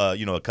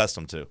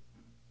accustomed to?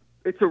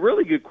 It's a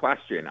really good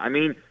question. I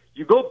mean,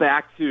 you go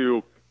back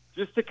to,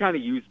 just to kind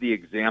of use the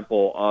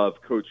example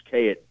of Coach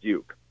K at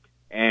Duke,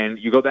 and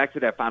you go back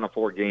to that Final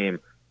Four game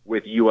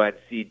with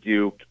UNC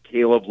Duke,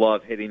 Caleb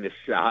Love hitting the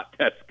shot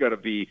that's going to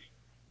be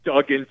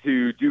dug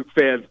into Duke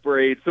fans'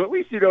 braids. So at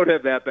least you don't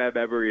have that bad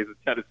memory as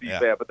a Tennessee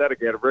fan. But then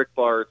again, Rick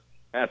Barnes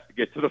has to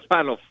get to the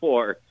Final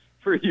Four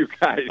for you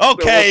guys.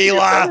 Okay, so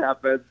Eli.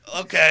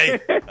 Okay,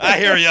 I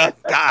hear you.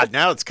 God,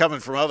 now it's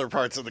coming from other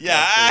parts of the country.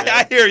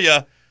 I hear you.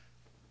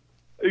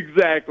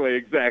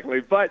 Exactly.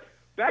 But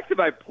back to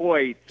my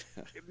point,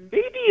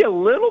 maybe a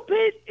little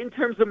bit in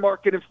terms of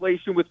market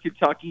inflation with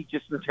Kentucky,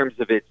 just in terms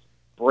of its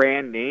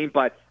brand name.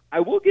 But I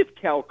will give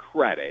Cal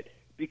credit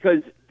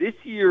because this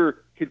year,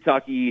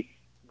 Kentucky,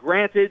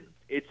 granted,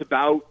 it's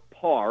about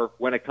par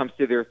when it comes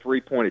to their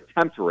three-point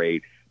attempt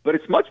rate, but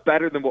it's much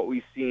better than what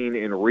we've seen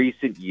in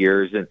recent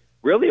years and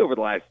really over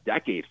the last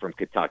decade from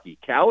Kentucky.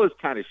 Cal has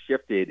kind of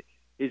shifted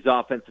his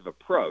offensive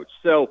approach.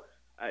 So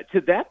to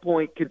that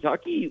point,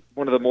 Kentucky,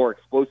 one of the more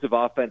explosive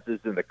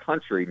offenses in the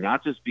country,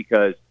 not just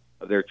because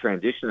of their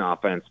transition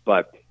offense,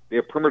 but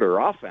their perimeter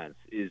offense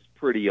is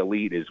pretty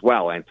elite as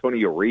well.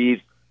 Antonio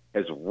Reeves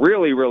has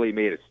really, really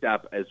made a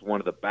step as one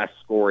of the best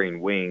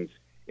scoring wings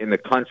in the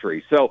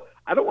country. So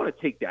I don't want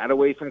to take that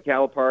away from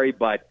Calipari,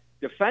 but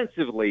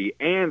defensively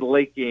and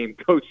late-game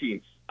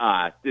coaching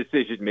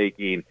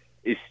decision-making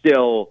is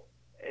still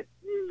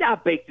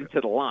not baked into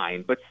the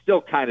line, but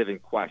still kind of in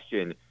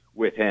question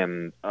with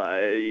him,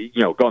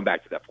 going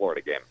back to that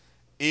Florida game.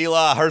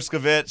 Eli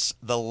Hershkovich,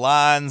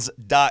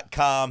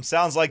 thelines.com.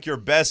 Sounds like your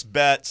best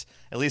bet,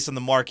 at least in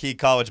the marquee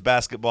college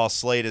basketball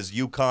slate, is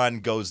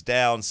UConn goes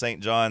down.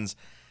 St. John's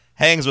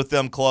hangs with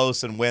them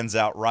close and wins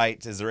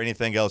outright. Is there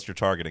anything else you're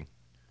targeting?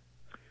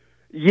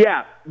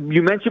 Yeah,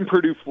 you mentioned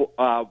Purdue,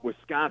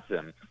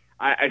 Wisconsin.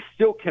 I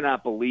still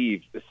cannot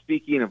believe,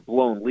 speaking of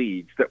blown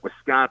leads, that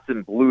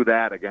Wisconsin blew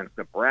that against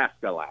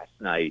Nebraska last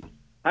night.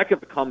 Heck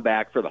of a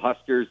comeback for the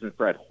Huskers and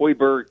Fred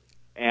Hoiberg.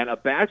 And a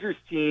Badgers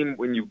team,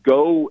 when you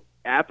go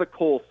at the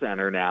Kohl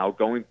Center now,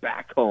 going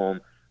back home,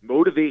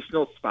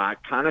 motivational spot,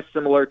 kind of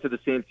similar to the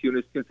same tune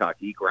as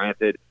Kentucky.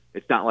 Granted,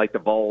 it's not like the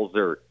Vols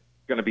are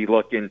going to be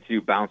looking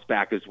to bounce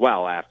back as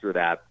well after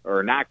that,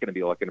 or not going to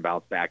be looking to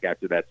bounce back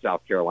after that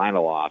South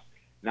Carolina loss.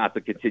 Not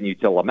to continue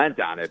to lament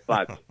on it,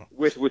 but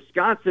with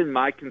Wisconsin,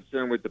 my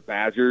concern with the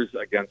Badgers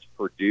against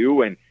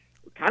Purdue and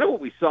kind of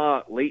what we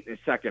saw late in the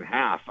second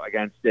half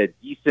against a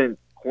decent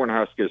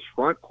Cornhuskers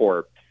front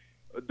court,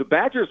 the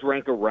Badgers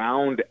rank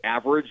around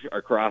average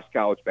across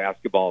college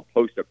basketball and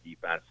post-up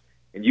defense.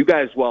 And you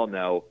guys well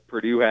know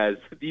Purdue has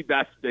the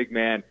best big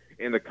man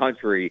in the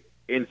country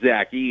in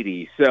Zach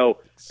Edey. So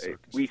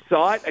we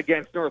saw it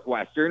against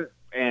Northwestern,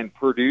 and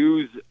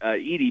Purdue's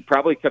Edey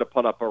probably could have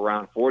put up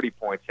around 40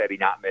 points had he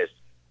not missed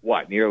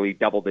nearly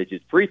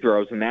double-digit free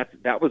throws, and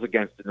that was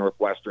against the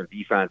Northwestern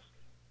defense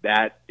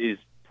that is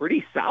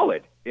pretty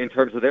solid in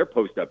terms of their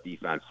post-up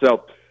defense.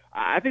 So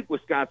I think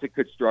Wisconsin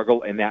could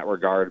struggle in that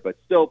regard, but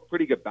still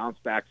pretty good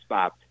bounce-back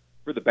spot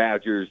for the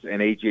Badgers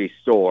and A.J.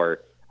 Storr.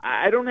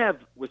 I don't have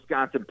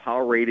Wisconsin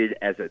power rated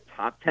as a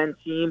top 10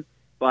 team,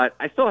 but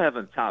I still have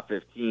them top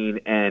 15,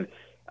 and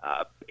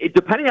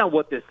depending on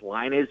what this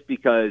line is,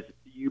 because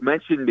you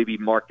mentioned maybe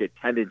market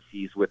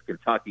tendencies with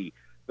Kentucky,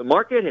 the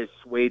market has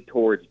swayed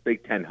towards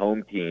Big Ten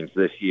home teams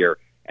this year,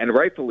 and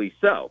rightfully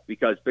so,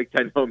 because Big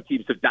Ten home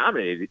teams have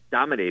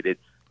dominated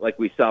like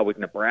we saw with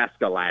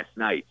Nebraska last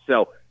night.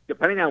 So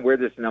depending on where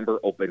this number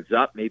opens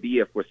up, maybe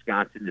if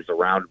Wisconsin is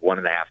around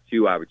 1.5,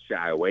 2, I would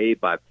shy away,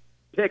 but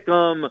pick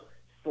them,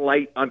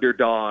 slight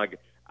underdog.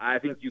 I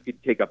think you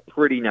could take a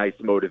pretty nice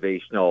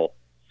motivational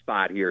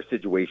spot here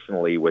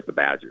situationally with the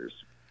Badgers.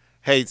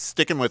 Hey,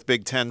 sticking with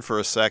Big Ten for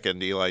a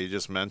second, Eli, you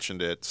just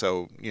mentioned it.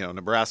 So,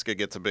 Nebraska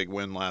gets a big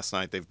win last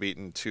night. They've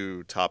beaten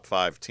 2 top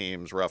 5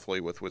 teams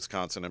roughly with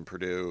Wisconsin and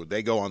Purdue.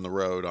 They go on the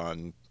road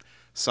on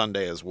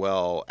Sunday as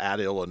well at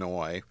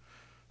Illinois.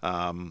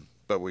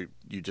 But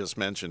you just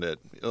mentioned it.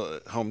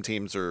 Home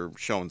teams are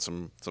showing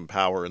some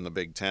power in the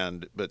Big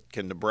Ten. But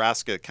can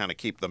Nebraska kind of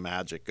keep the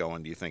magic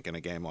going, do you think, in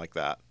a game like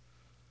that?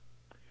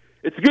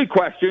 It's a good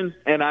question,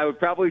 and I would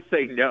probably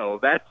say no.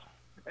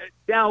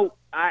 Now,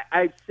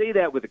 I'd say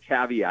that with a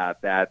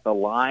caveat that the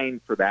line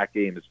for that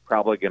game is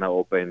probably going to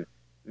open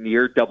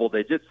near double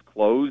digits,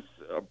 close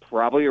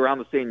probably around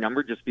the same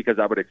number, just because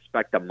I would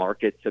expect the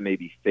market to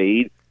maybe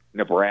fade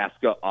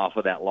Nebraska off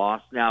of that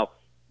loss. Now,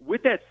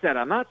 with that said,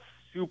 I'm not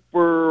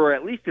super, or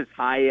at least as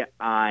high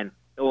on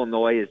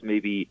Illinois as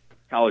maybe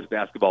college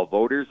basketball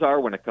voters are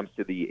when it comes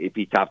to the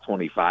AP Top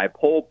 25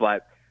 poll,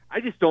 but I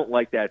just don't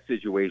like that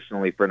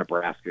situationally for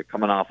Nebraska,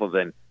 coming off of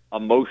an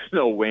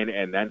emotional win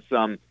and then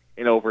some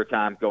in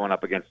overtime, going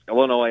up against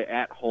Illinois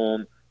at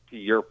home, to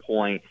your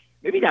point.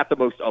 Maybe not the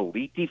most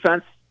elite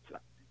defense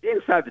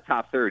inside the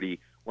top 30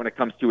 when it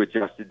comes to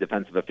adjusted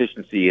defensive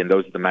efficiency, and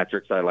those are the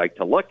metrics I like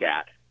to look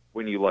at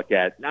when you look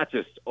at not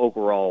just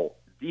overall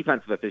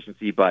defensive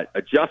efficiency, but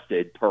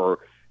adjusted per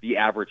the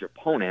average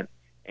opponent,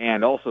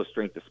 and also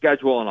strength of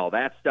schedule and all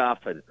that stuff.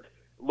 And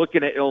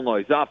looking at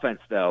Illinois' offense,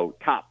 though,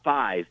 top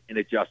 5 in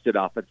adjusted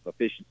offensive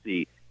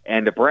efficiency,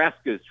 and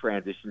Nebraska's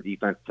transition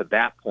defense to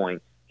that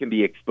point can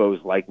be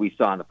exposed like we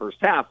saw in the first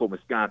half when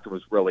Wisconsin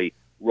was really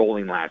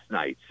rolling last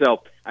night.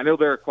 So I know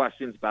there are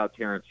questions about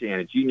Terrence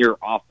Shannon Jr.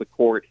 off the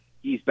court.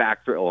 He's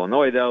back for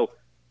Illinois, though.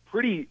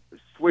 Pretty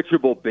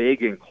switchable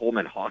big in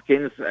Coleman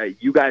Hawkins.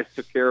 You guys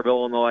took care of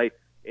Illinois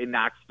in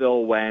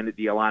Knoxville when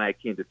the Illini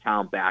came to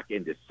town back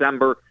in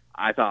December.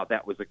 I thought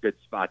that was a good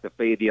spot to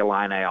fade the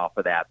Illini off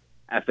of that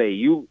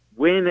FAU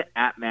win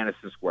at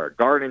Madison Square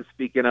Garden.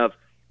 Speaking of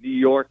New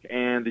York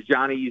and the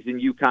Johnnies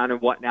and UConn and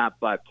whatnot,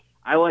 but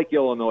I like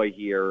Illinois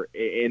here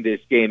in this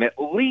game, at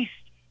least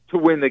to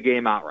win the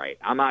game outright.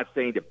 I'm not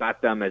saying to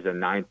bet them as a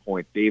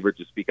 9-point favorite,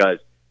 just because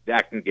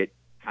that can get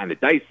kind of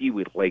dicey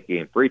with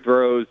late-game free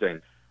throws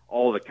and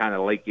all the kind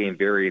of late-game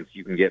variance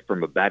you can get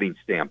from a betting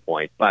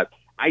standpoint. But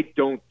I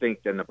don't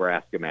think the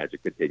Nebraska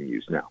magic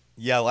continues now.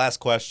 Yeah, last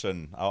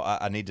question.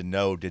 I need to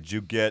know, did you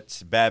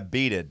get bad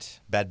beat? Did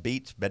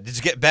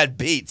you get bad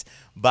beat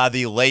by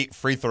the late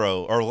free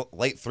throw or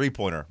late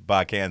three-pointer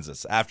by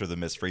Kansas after the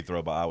missed free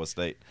throw by Iowa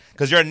State?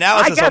 Because your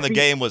analysis on the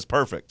game was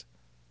perfect.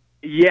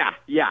 Yeah.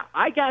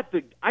 I got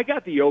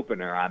the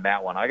opener on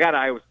that one. I got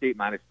Iowa State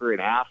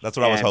 -3.5. That's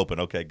what I was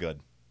hoping. Okay, good.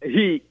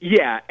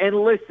 And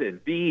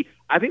listen,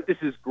 I think this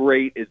is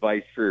great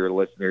advice for your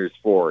listeners,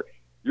 for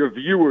your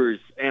viewers,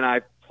 and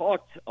I've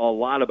talked a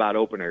lot about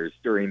openers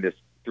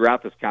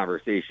throughout this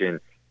conversation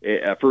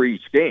for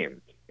each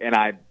game. And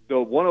the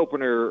one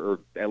opener, or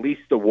at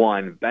least the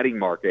one betting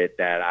market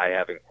that I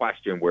have in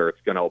question where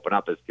it's going to open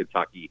up, is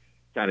Kentucky,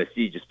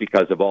 Tennessee, just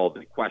because of all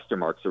the question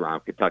marks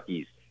around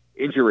Kentucky's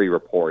injury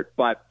report.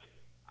 But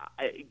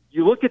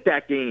you look at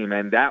that game,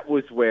 and that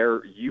was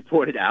where you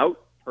pointed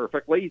out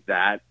perfectly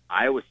that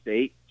Iowa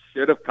State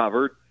should have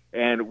covered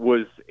and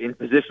was in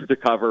position to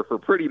cover for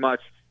pretty much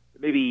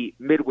maybe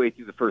midway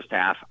through the first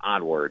half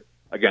onward.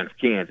 against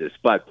Kansas.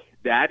 But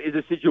that is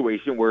a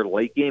situation where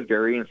late game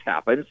variance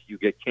happens. You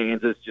get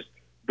Kansas just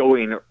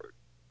going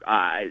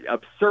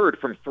absurd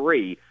from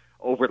three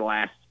over the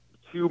last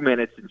 2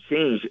 minutes and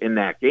change in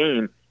that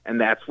game,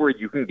 and that's where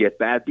you can get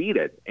bad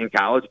beaten in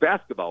college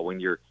basketball when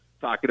you're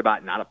talking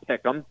about not a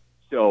pick 'em,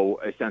 so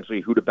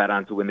essentially who to bet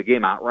on to win the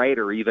game outright,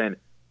 or even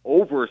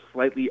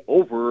slightly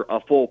over a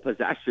full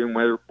possession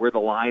where the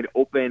line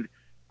opened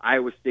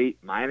Iowa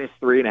State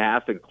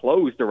 -3.5 and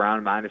closed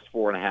around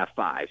 -4.5,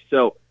 5.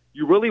 So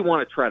you really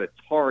want to try to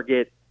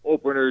target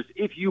openers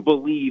if you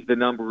believe the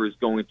number is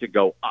going to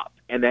go up.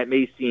 And that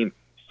may seem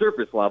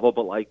surface level,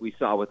 but like we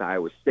saw with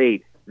Iowa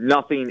State,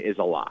 nothing is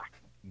a lock.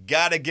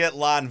 Got to get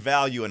line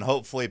value, and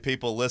hopefully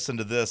people listened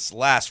to this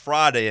last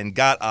Friday and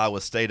got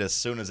Iowa State as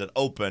soon as it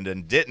opened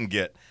and didn't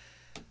get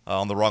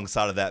on the wrong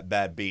side of that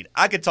bad beat.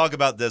 I could talk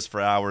about this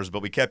for hours,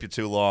 but we kept you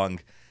too long.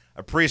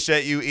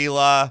 Appreciate you,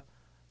 Eli.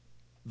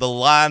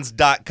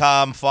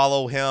 TheLines.com.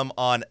 Follow him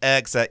on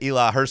X at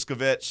Eli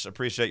Hershkovich.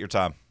 Appreciate your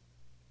time.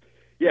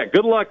 Yeah,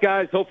 good luck,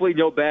 guys. Hopefully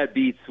no bad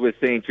beats with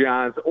St.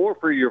 John's or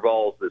for your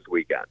Vols this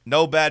weekend.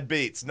 No bad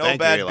beats. No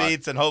bad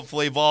beats, and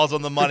hopefully Vols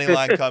on the money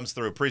line comes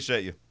through.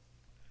 Appreciate you.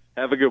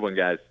 Have a good one,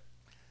 guys.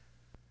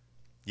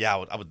 Yeah,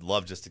 I would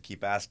love just to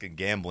keep asking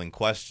gambling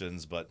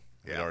questions, but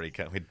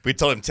we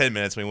told him 10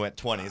 minutes. We went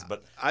 20s,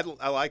 but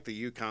I like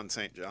the UConn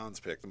St. John's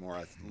pick. The more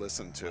I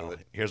listen to it,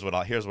 here's what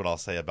I'll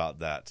say about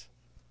that.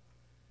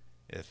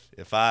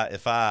 If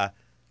I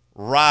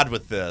ride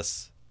with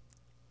this,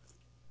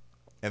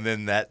 and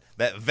then that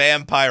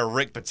vampire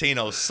Rick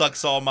Pitino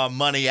sucks all my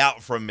money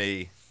out from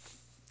me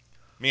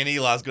and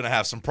Eli's going to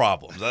have some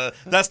problems.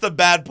 That's the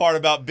bad part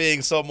about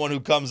being someone who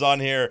comes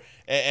on here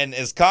and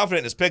is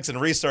confident in his picks and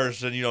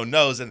research and,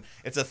 knows. And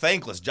it's a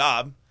thankless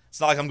job. It's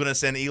not like I'm going to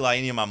send Eli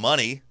any of my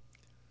money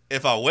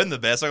if I win the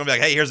best. I'm going to be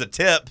like, hey, here's a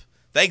tip.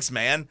 Thanks,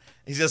 man.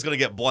 He's just going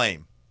to get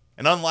blame.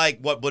 And unlike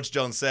what Butch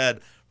Jones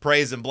said,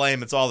 praise and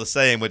blame, it's all the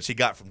same, which he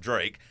got from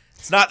Drake.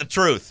 It's not the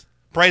truth.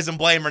 Praise and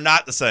blame are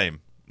not the same.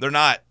 They're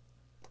not.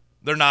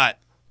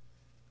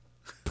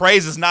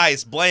 Praise is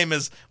nice. Blame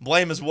is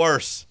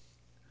worse.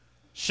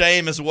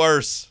 Shame is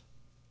worse.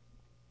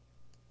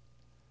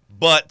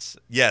 But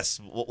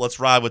yes, let's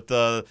ride with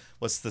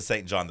what's the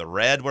St. John? The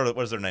Red? What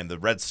is their name? The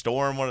Red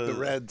Storm? The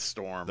Red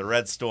Storm. The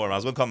Red Storm. I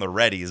was going to call them the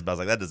Reddies, but I was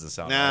like, that doesn't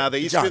sound right. They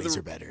used Johnnies to be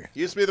are better.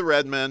 Used to be the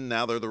Redmen.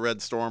 Now they're the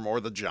Red Storm or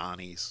the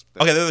Johnnies.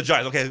 Okay, they're the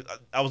Johnnies. Okay,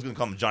 I was going to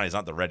call them Johnnies,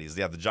 not the Reddies.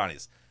 Yeah, the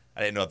Johnnies.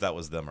 I didn't know if that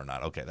was them or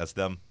not. Okay, that's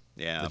them.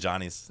 Yeah, the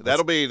Johnnies.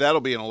 That'll be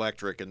an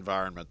electric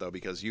environment though,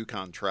 because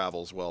UConn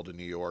travels well to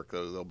New York.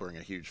 They'll bring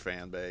a huge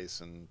fan base,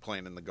 and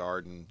playing in the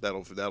Garden,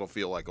 that'll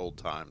feel like old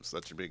times.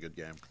 That should be a good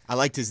game. I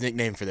liked his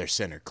nickname for their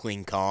center,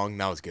 Clean Kong.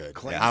 That was good.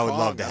 Clean I would Kong.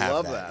 love to I have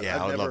love that. that. Yeah,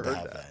 I've I would never love to heard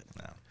have that.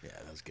 that. No. Yeah,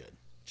 that was good.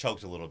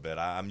 Choked a little bit.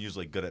 I'm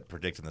usually good at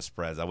predicting the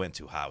spreads. I went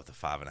too high with the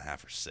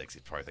 5.5 or 6. He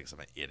probably thinks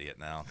I'm an idiot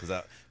now because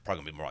that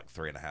probably gonna be more like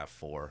 3.5,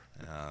 4.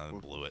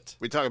 Blew it.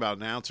 We talk about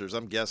announcers.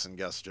 I'm guessing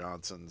Gus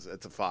Johnson's.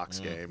 It's a Fox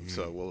game,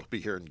 so we'll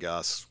be hearing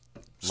Gus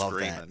Love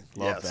screaming. that.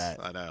 Love Yes,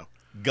 that. I know.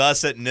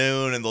 Gus at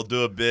noon, and they'll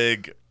do a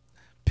big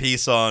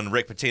piece on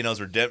Rick Pitino's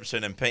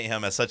redemption and paint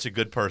him as such a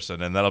good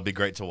person, and that'll be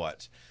great to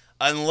watch.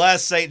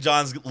 Unless St.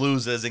 John's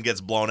loses and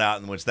gets blown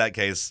out, in which that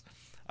case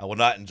I will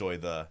not enjoy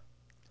the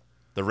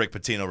Rick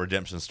Pitino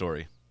redemption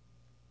story.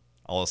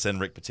 I'll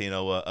send Rick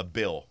Pitino a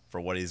bill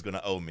for what he's going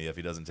to owe me if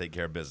he doesn't take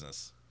care of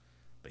business.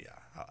 But yeah,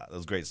 that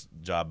was a great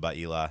job by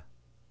Eli. I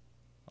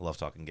love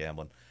talking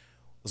gambling.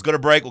 Let's go to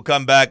break. We'll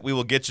come back. We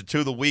will get you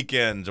to the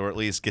weekend, or at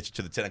least get you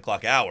to the 10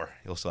 o'clock hour.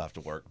 You'll still have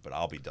to work, but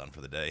I'll be done for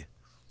the day.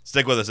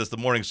 Stick with us. It's the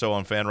morning show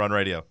on Fan Run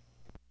Radio.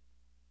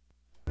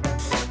 All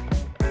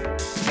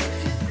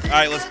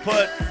right, let's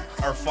put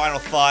our final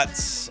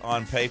thoughts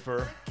on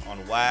paper,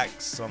 on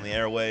wax, on the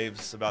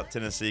airwaves about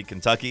Tennessee,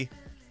 Kentucky.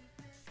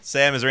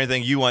 Sam, is there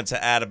anything you want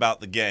to add about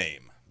the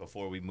game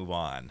before we move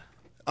on?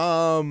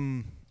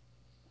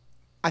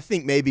 I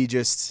think maybe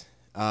just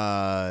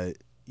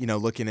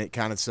looking at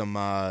kind of some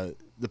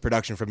the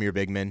production from your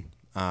big men.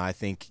 I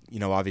think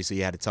obviously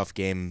you had a tough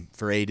game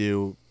for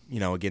Adu,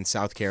 against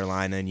South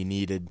Carolina, and you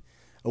needed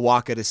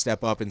Awaka to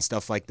step up and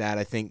stuff like that.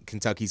 I think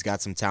Kentucky's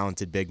got some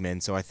talented big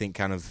men, so I think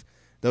kind of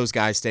those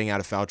guys staying out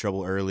of foul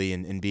trouble early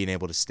and being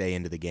able to stay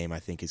into the game, I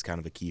think, is kind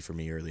of a key for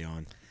me early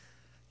on.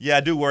 Yeah,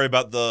 I do worry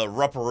about the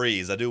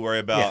referees. I do worry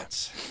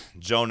about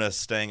Jonas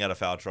staying out of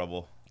foul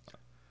trouble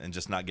and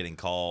just not getting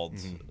called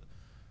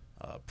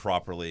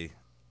properly.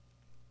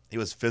 He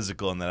was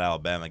physical in that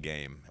Alabama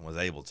game and was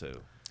able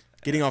to.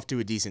 Getting off to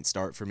a decent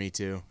start for me,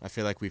 too. I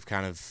feel like we've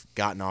kind of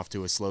gotten off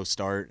to a slow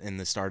start in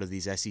the start of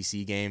these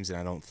SEC games, and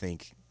I don't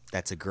think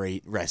that's a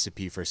great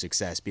recipe for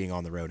success, being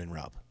on the road and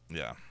rub.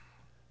 Yeah.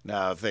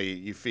 Now, if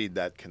you feed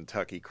that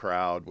Kentucky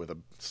crowd with a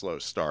slow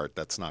start,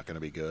 that's not going to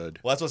be good.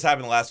 Well, that's what's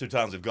happened the last 2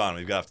 times we've gone.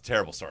 We've got off to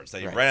terrible starts.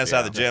 They ran us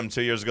out of the gym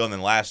 2 years ago, and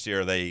then last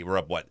year they were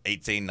up,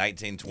 18,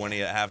 19,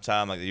 20 at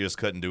halftime? Like, you just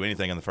couldn't do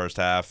anything in the first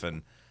half,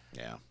 and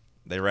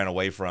they ran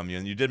away from you.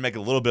 And you did make a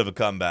little bit of a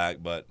comeback,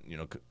 but,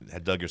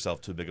 had dug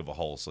yourself too big of a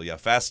hole. So, yeah,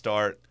 fast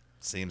start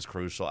seems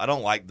crucial. I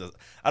don't like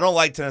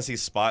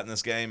Tennessee's spot in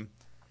this game.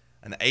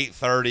 An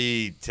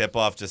 8:30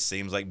 tip-off just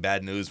seems like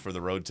bad news for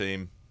the road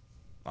team,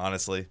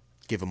 honestly.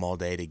 Give them all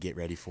day to get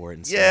ready for it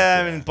and stuff.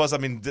 Yeah, I mean, plus,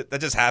 that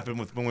just happened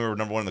when we were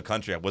number 1 in the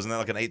country. Wasn't that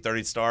like an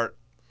 8:30 start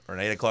or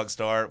an 8 o'clock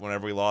start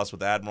whenever we lost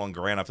with Admiral and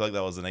Grant? I feel like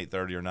that was an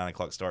 8:30 or 9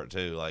 o'clock start,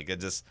 too. Like, it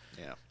just –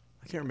 Yeah.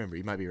 I can't remember.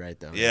 You might be right,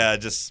 though. Yeah, it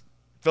just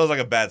feels like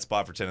a bad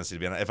spot for Tennessee to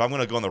be in. If I'm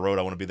going to go on the road,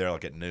 I want to be there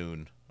like at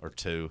noon or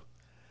 2.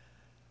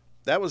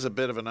 That was a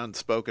bit of an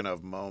unspoken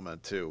of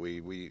moment, too.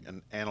 We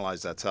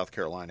analyzed that South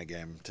Carolina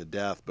game to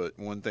death, but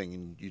one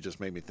thing you just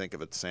made me think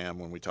of it, Sam,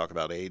 when we talk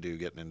about Adu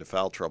getting into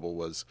foul trouble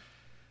was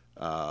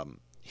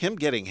him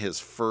getting his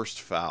first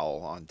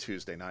foul on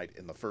Tuesday night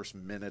in the first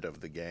minute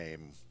of the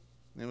game.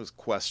 It was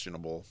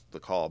questionable,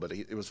 the call, but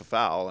it was a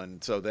foul,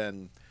 and so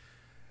then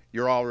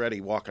you're already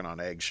walking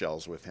on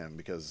eggshells with him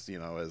because,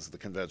 as the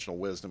conventional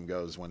wisdom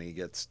goes,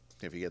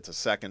 if he gets a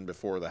second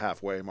before the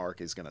halfway mark,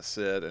 he's going to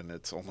sit, and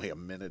it's only a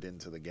minute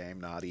into the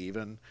game, not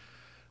even.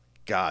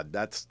 God,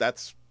 that's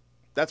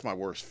my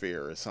worst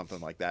fear, is something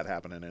like that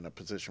happening in a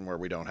position where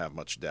we don't have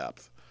much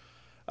depth.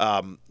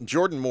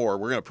 Jordan Moore,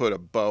 we're going to put a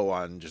bow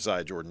on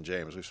Josiah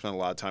Jordan-James. We've spent a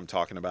lot of time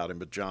talking about him,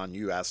 but John,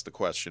 you asked the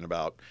question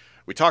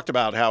we talked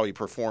about how he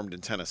performed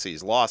in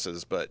Tennessee's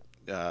losses, but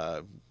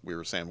we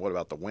were saying, what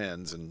about the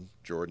wins? And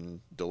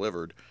Jordan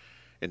delivered.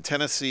 In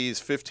Tennessee's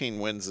 15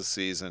 wins this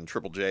season,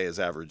 Triple J has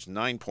averaged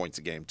 9 points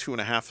a game,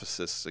 2.5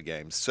 assists a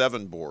game,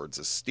 7 boards,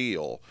 a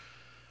steal,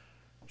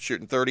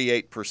 shooting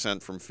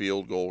 38% from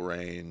field goal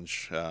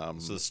range.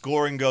 So the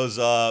scoring goes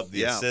up,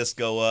 the assists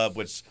go up,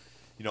 which,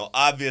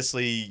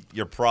 obviously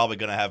you're probably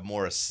going to have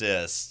more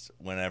assists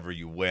whenever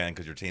you win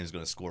because your team's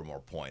going to score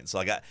more points.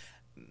 So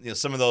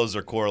some of those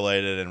are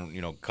correlated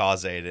and,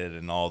 causated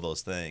and all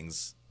those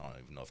things. I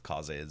don't even know if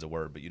causated is a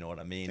word, but you know what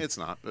I mean. It's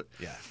not. But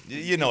yeah,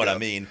 you know what I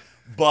mean.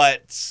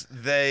 But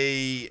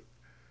to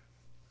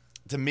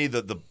me,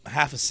 the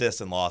half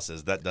assists and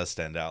losses, that does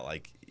stand out.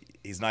 Like,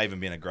 he's not even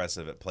being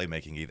aggressive at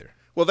playmaking either.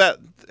 Well, that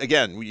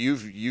again,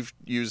 you've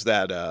used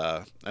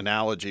that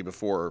analogy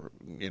before.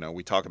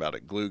 We talk about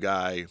it. Glue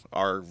guy,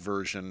 our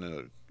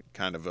version,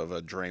 kind of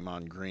a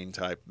Draymond Green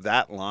type.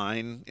 That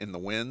line in the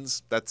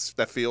wins, that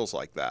feels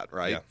like that,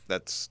 right? Yeah.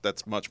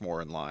 That's much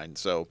more in line.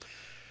 So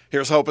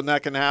here's hoping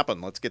that can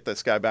happen. Let's get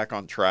this guy back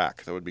on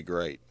track. That would be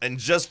great. And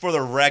just for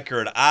the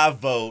record, I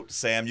vote,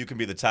 Sam, you can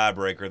be the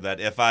tiebreaker,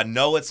 that if I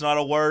know it's not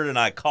a word and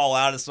I call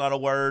out it's not a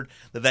word,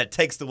 that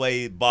takes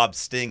away Bob's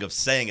sting of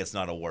saying it's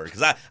not a word.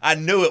 Because I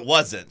knew it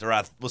wasn't, or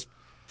I was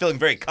feeling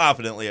very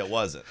confidently it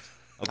wasn't.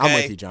 Okay? I'm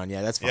with you, John.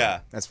 Yeah, that's fine.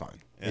 Yeah. That's fine.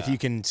 Yeah. If you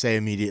can say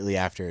immediately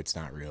after it's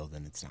not real,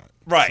 then it's not.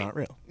 Right. It's not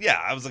real. Yeah,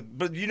 I was like,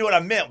 but you know what I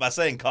meant by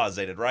saying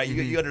causated, right?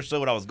 Mm-hmm. You understood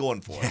what I was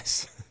going for.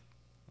 Yes.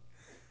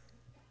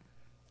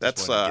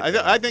 That's wanted to get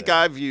that I out think there.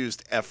 I've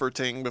used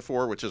efforting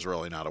before, which is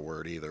really not a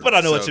word either. But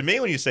I know what So- you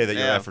mean when you say that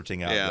you're Yeah.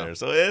 efforting out Yeah. there,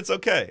 so it's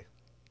okay.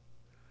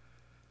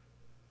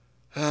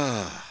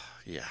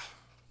 Yeah.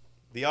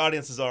 The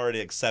audience has already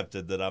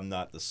accepted that I'm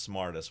not the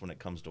smartest when it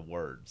comes to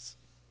words.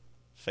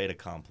 Fait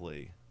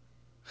accompli.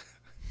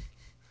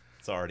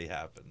 It's already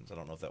happened. I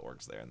don't know if that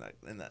works there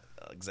in that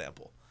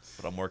example,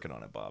 but I'm working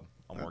on it, Bob.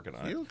 I'm working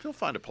on it. You'll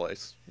find a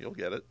place. You'll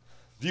get it.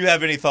 Do you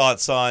have any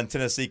thoughts on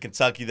Tennessee,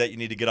 Kentucky that you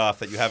need to get off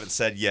that you haven't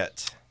said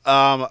yet?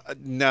 No,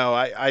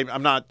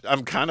 I'm not.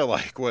 I'm kind of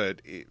like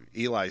what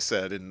Eli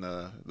said in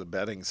the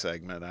betting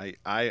segment.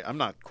 I'm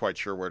not quite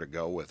sure where to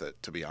go with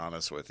it, to be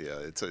honest with you.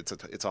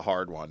 It's a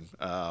hard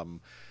one.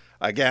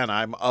 Again,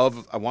 I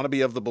want to be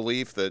of the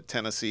belief that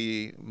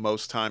Tennessee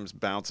most times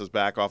bounces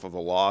back off of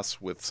a loss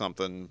with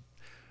something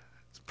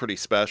pretty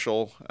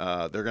special.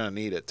 They're going to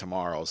need it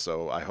tomorrow,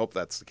 so I hope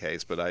that's the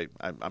case. But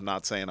I'm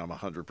not saying I'm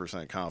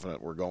 100%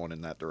 confident we're going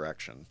in that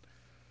direction.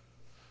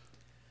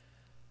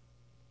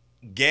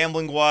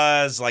 Gambling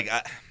wise, like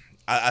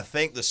I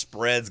think the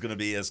spread's going to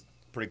be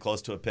pretty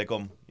close to a pick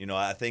 'em.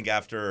 I think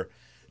after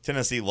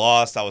Tennessee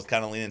lost, I was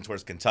kind of leaning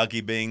towards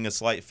Kentucky being a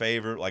slight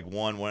favorite, like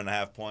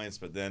 1.5 points,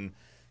 but then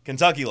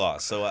Kentucky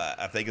lost, so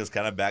I think it's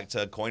kind of back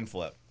to a coin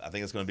flip. I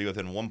think it's going to be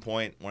within 1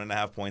 point,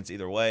 1.5 points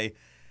either way.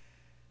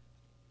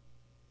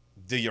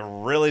 Do you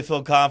really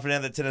feel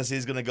confident that Tennessee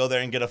is going to go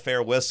there and get a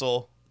fair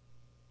whistle?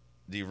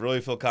 Do you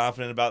really feel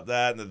confident about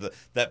that?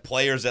 That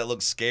players that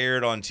look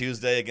scared on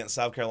Tuesday against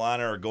South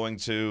Carolina are going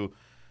to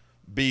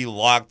be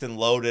locked and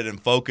loaded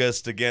and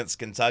focused against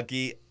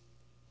Kentucky?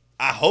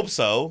 I hope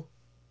so.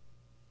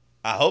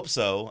 I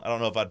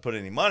don't know if I'd put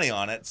any money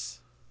on it.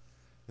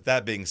 With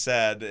that being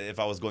said, if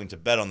I was going to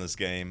bet on this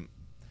game,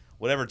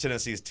 whatever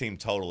Tennessee's team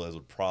total is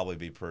would probably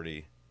be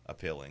pretty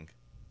appealing.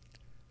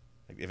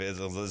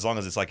 As long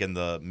as it's like in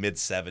the mid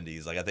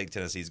 70s, like I think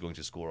Tennessee's going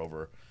to score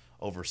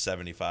over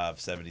 75,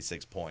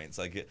 76 points.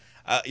 Like,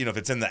 if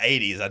it's in the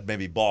 80s, I'd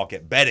maybe balk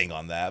at betting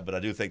on that, but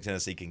I do think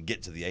Tennessee can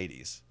get to the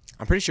 80s.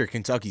 I'm pretty sure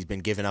Kentucky's been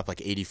giving up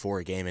like 84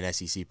 a game in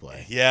SEC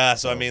play. Yeah,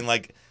 so I mean,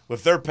 like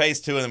with their pace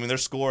too, I mean they're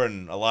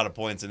scoring a lot of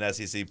points in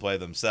SEC play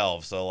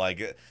themselves. So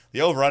like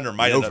the over/under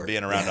might end up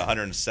being around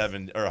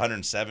 170 or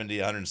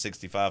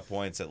 165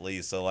 points at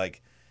least. So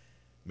like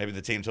maybe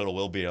the team total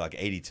will be like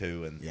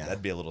 82, and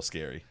that'd be a little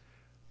scary.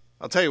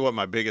 I'll tell you what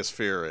my biggest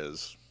fear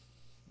is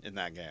in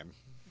that game.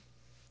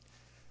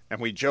 And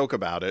we joke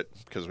about it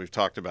because we've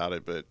talked about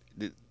it, but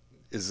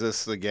is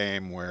this the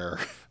game where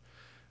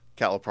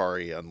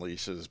Calipari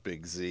unleashes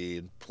Big Z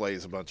and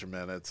plays a bunch of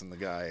minutes, and the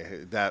guy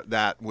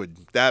that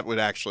would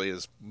actually,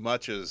 as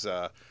much as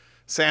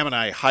Sam and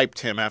I hyped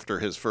him after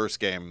his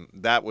first game,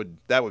 that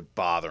would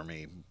bother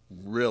me,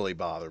 really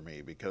bother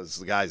me, because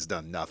the guy's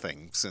done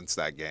nothing since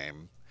that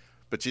game.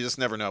 But you just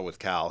never know with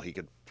Cal. He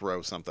could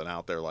throw something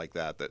out there like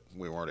that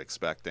we weren't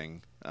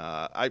expecting.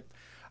 I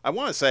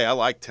want to say I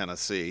like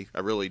Tennessee.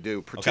 I really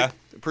do.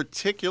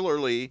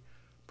 Particularly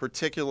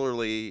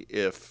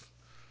if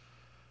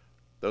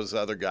those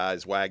other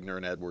guys, Wagner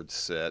and Edwards,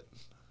 sit.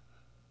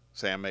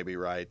 Sam may be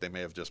right. They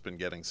may have just been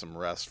getting some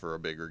rest for a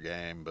bigger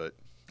game, but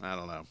I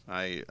don't know.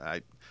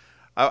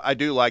 I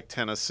do like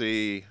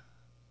Tennessee,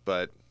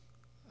 but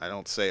I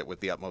don't say it with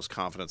the utmost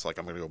confidence like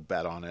I'm going to go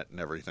bet on it and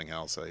everything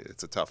else.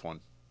 It's a tough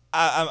one.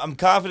 I'm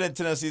confident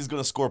Tennessee is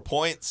going to score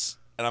points,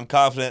 and I'm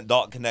confident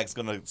Dalton Connect's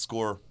going to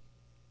score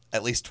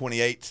at least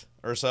 28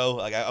 or so.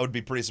 Like, I would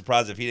be pretty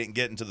surprised if he didn't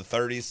get into the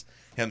 30s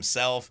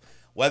himself.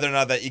 Whether or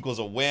not that equals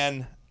a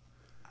win,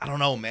 I don't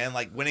know, man.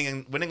 Like,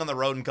 winning on the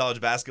road in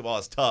college basketball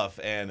is tough,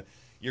 and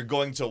you're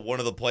going to one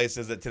of the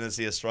places that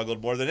Tennessee has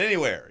struggled more than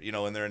anywhere,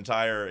 in their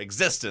entire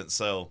existence.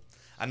 So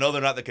I know they're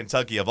not the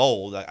Kentucky of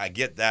old. I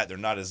get that. They're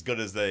not as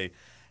good as they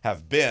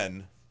have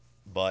been,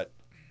 but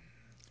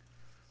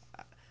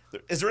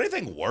is there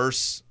anything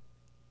worse?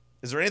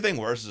 Is there anything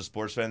worse as a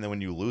sports fan than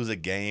when you lose a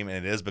game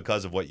and it is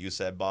because of what you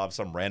said, Bob,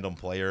 some random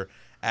player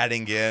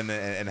adding in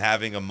and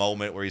having a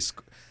moment where he's,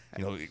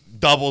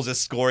 doubles his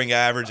scoring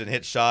average and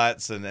hits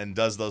shots and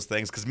does those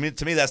things? Because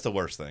to me, that's the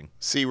worst thing.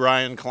 See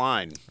Ryan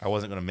Klein. I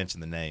wasn't going to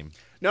mention the name.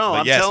 No, but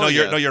I'm telling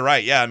you. You're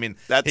right. Yeah, I mean,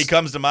 he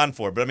comes to mind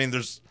for it. But I mean,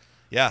 that's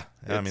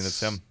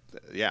him.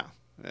 Yeah.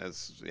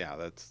 That's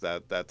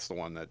the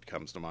one that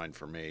comes to mind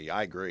for me.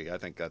 I agree. I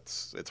think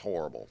it's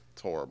horrible.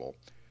 It's horrible.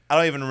 I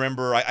don't even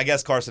remember. I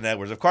guess Carson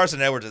Edwards. If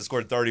Carson Edwards had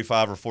scored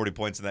 35 or 40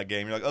 points in that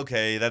game, you're like,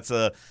 okay, that's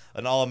an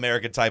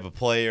All-American type of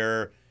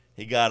player.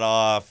 He got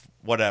off,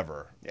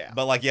 whatever. Yeah.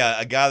 But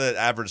a guy that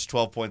averaged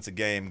 12 points a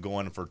game,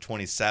 going for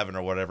 27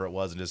 or whatever it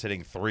was, and just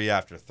hitting 3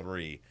 after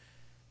 3.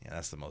 Yeah,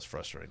 that's the most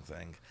frustrating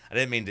thing. I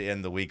didn't mean to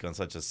end the week on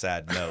such a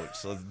sad note.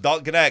 So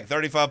Dalton Connect,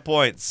 35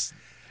 points.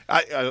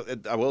 I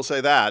will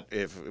say that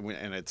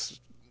and it's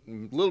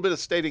a little bit of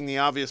stating the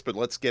obvious, but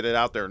let's get it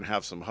out there and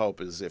have some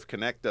hope, is if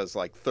Connect does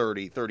like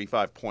 30,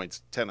 35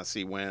 points,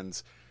 Tennessee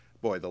wins,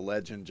 boy, the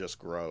legend just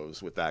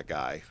grows with that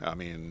guy. I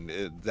mean,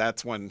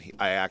 that's when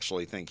I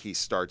actually think he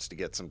starts to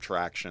get some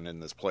traction in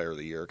this Player of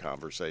the Year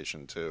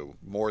conversation too,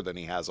 more than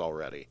he has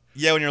already.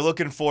 Yeah, when you're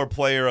looking for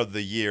Player of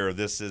the Year,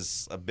 this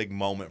is a big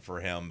moment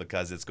for him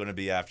because it's going to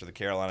be after the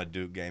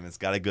Carolina-Duke game. It's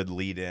got a good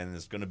lead in.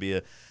 It's going to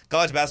be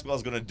college basketball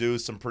is going to do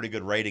some pretty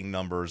good rating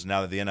numbers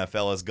now that the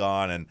NFL is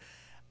gone, and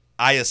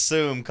I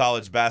assume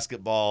college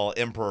basketball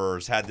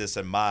emperors had this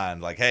in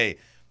mind, like, hey,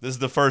 this is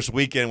the first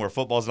weekend where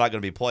football's not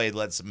going to be played.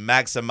 Let's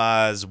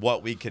maximize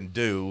what we can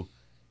do.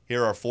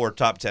 Here are 4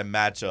 top 10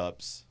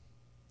 matchups.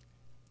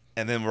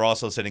 And then we're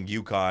also sending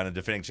UConn, a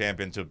defending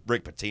champion, to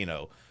Rick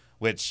Pitino,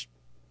 which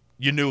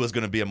you knew was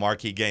going to be a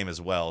marquee game as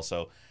well.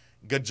 So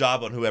good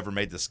job on whoever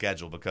made the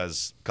schedule,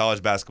 because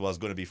college basketball is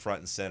going to be front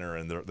and center,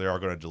 and they are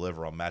going to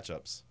deliver on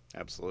matchups.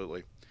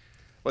 Absolutely.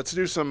 Let's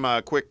do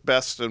some quick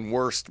best and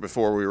worst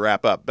before we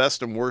wrap up.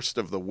 Best and worst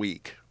of the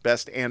week.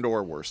 Best and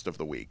or worst of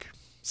the week.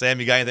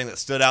 Sam, you got anything that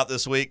stood out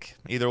this week,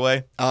 either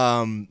way?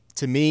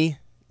 To me,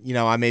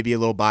 I may be a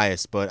little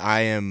biased, but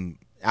I am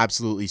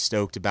absolutely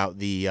stoked about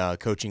the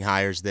coaching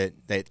hires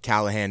that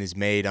Callahan has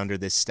made under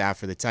this staff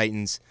for the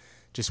Titans.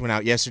 Just went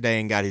out yesterday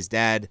and got his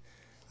dad,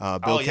 Bill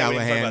Callahan. We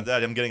didn't talk about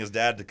that. Him getting his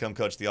dad to come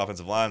coach the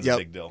offensive line is a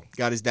big deal.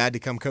 Got his dad to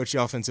come coach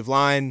the offensive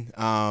line.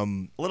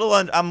 I'm a little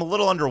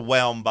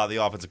underwhelmed by the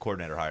offensive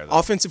coordinator hire, though.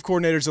 Offensive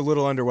coordinator's a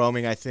little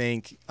underwhelming, I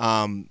think.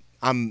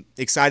 I'm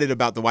excited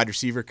about the wide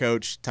receiver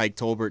coach, Tyke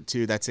Tolbert,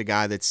 too. That's a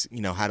guy that's,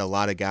 had a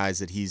lot of guys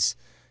that he's,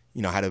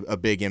 had a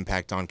big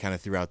impact on kind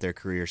of throughout their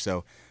career.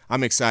 So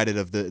I'm excited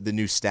of the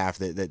new staff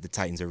that the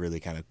Titans are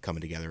really kind of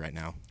coming together right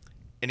now.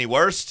 Any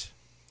worst?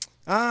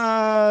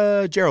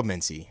 Gerald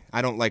Mincey.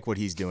 I don't like what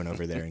he's doing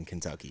over there in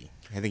Kentucky.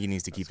 I think he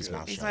needs to keep his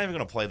mouth shut. He's not even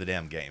going to play the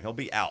damn game. He'll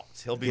be out.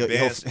 He'll be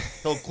benched.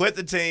 He'll quit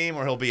the team,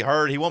 or he'll be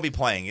hurt. He won't be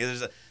playing.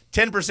 There's a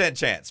 10%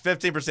 chance,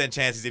 15%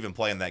 chance he's even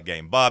playing that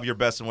game. Bob, your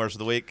best and worst of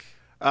the week?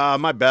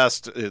 My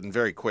best, and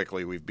very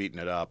quickly, we've beaten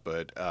it up,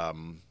 but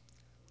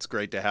it's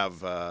great to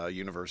have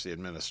university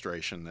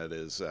administration that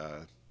is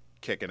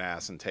kicking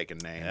ass and taking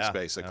names,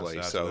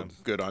 basically. So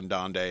good on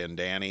Donde and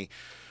Danny.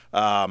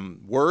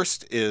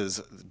 Worst is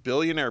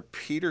billionaire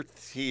Peter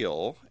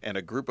Thiel and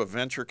a group of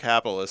venture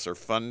capitalists are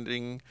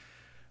funding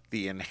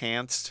the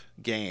Enhanced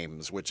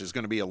Games, which is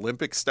going to be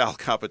Olympic-style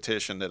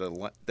competition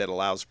that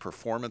allows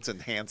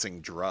performance-enhancing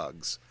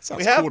drugs.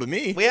 Sounds cool to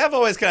me. We have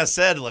always kind of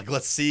said,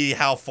 let's see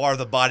how far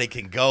the body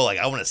can go.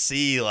 I want to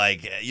see,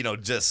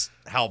 just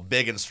how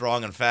big and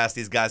strong and fast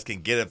these guys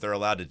can get if they're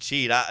allowed to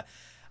cheat. I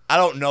I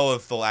don't know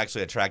if they'll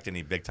actually attract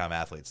any big-time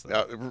athletes,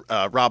 though.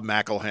 Rob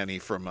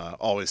McElhenney from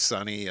Always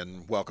Sunny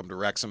and Welcome to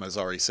Wrexham has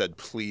already said,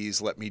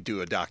 please let me do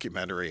a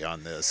documentary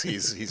on this.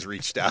 He's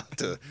reached out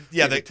to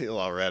deal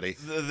already.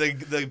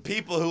 The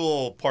people who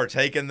will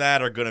partake in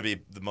that are going to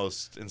be the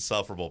most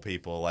insufferable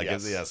people.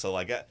 It's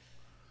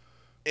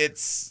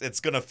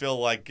going to feel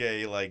like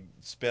a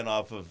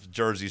spin-off of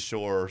Jersey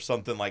Shore or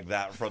something like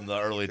that from the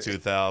early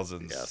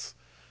 2000s. Yes.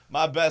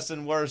 My best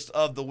and worst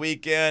of the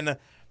weekend.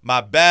 My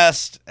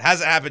best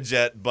hasn't happened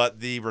yet,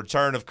 but the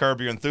return of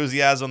Curb Your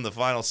Enthusiasm, the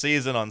final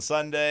season on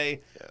Sunday.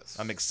 Yes.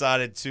 I'm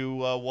excited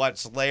to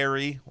watch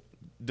Larry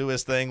do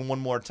his thing one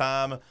more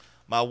time.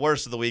 My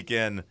worst of the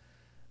weekend,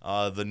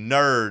 the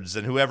nerds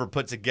and whoever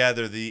put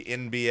together the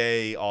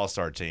NBA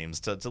All-Star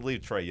teams. To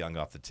leave Trae Young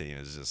off the team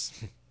is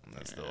just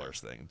that's the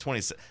worst thing.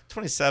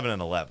 27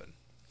 and 11.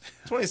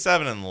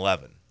 27 and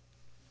 11.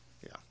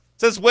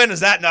 Since when is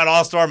that not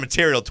all-star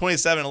material?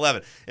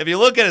 27-11. If you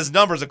look at his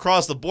numbers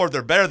across the board,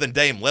 they're better than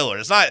Dame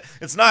Lillard.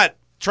 It's not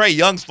Trae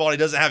Young's fault he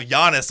doesn't have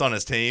Giannis on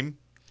his team.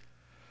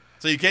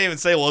 So you can't even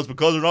say, well, it's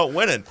because they're not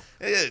winning.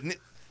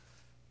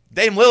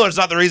 Dame Lillard's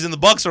not the reason the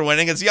Bucks are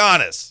winning. It's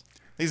Giannis.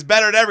 He's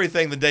better at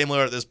everything than Dame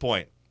Lillard at this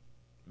point.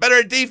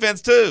 Better at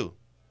defense, too.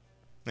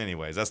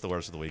 Anyways, that's the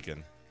worst of the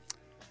weekend.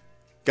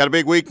 Got a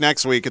big week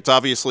next week. It's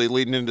obviously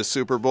leading into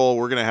Super Bowl.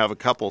 We're going to have a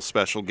couple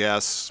special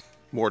guests.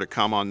 More to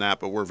come on that,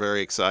 but we're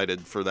very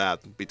excited for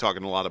that. Be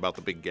talking a lot about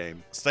the big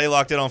game. Stay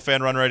locked in on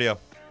Fan Run Radio.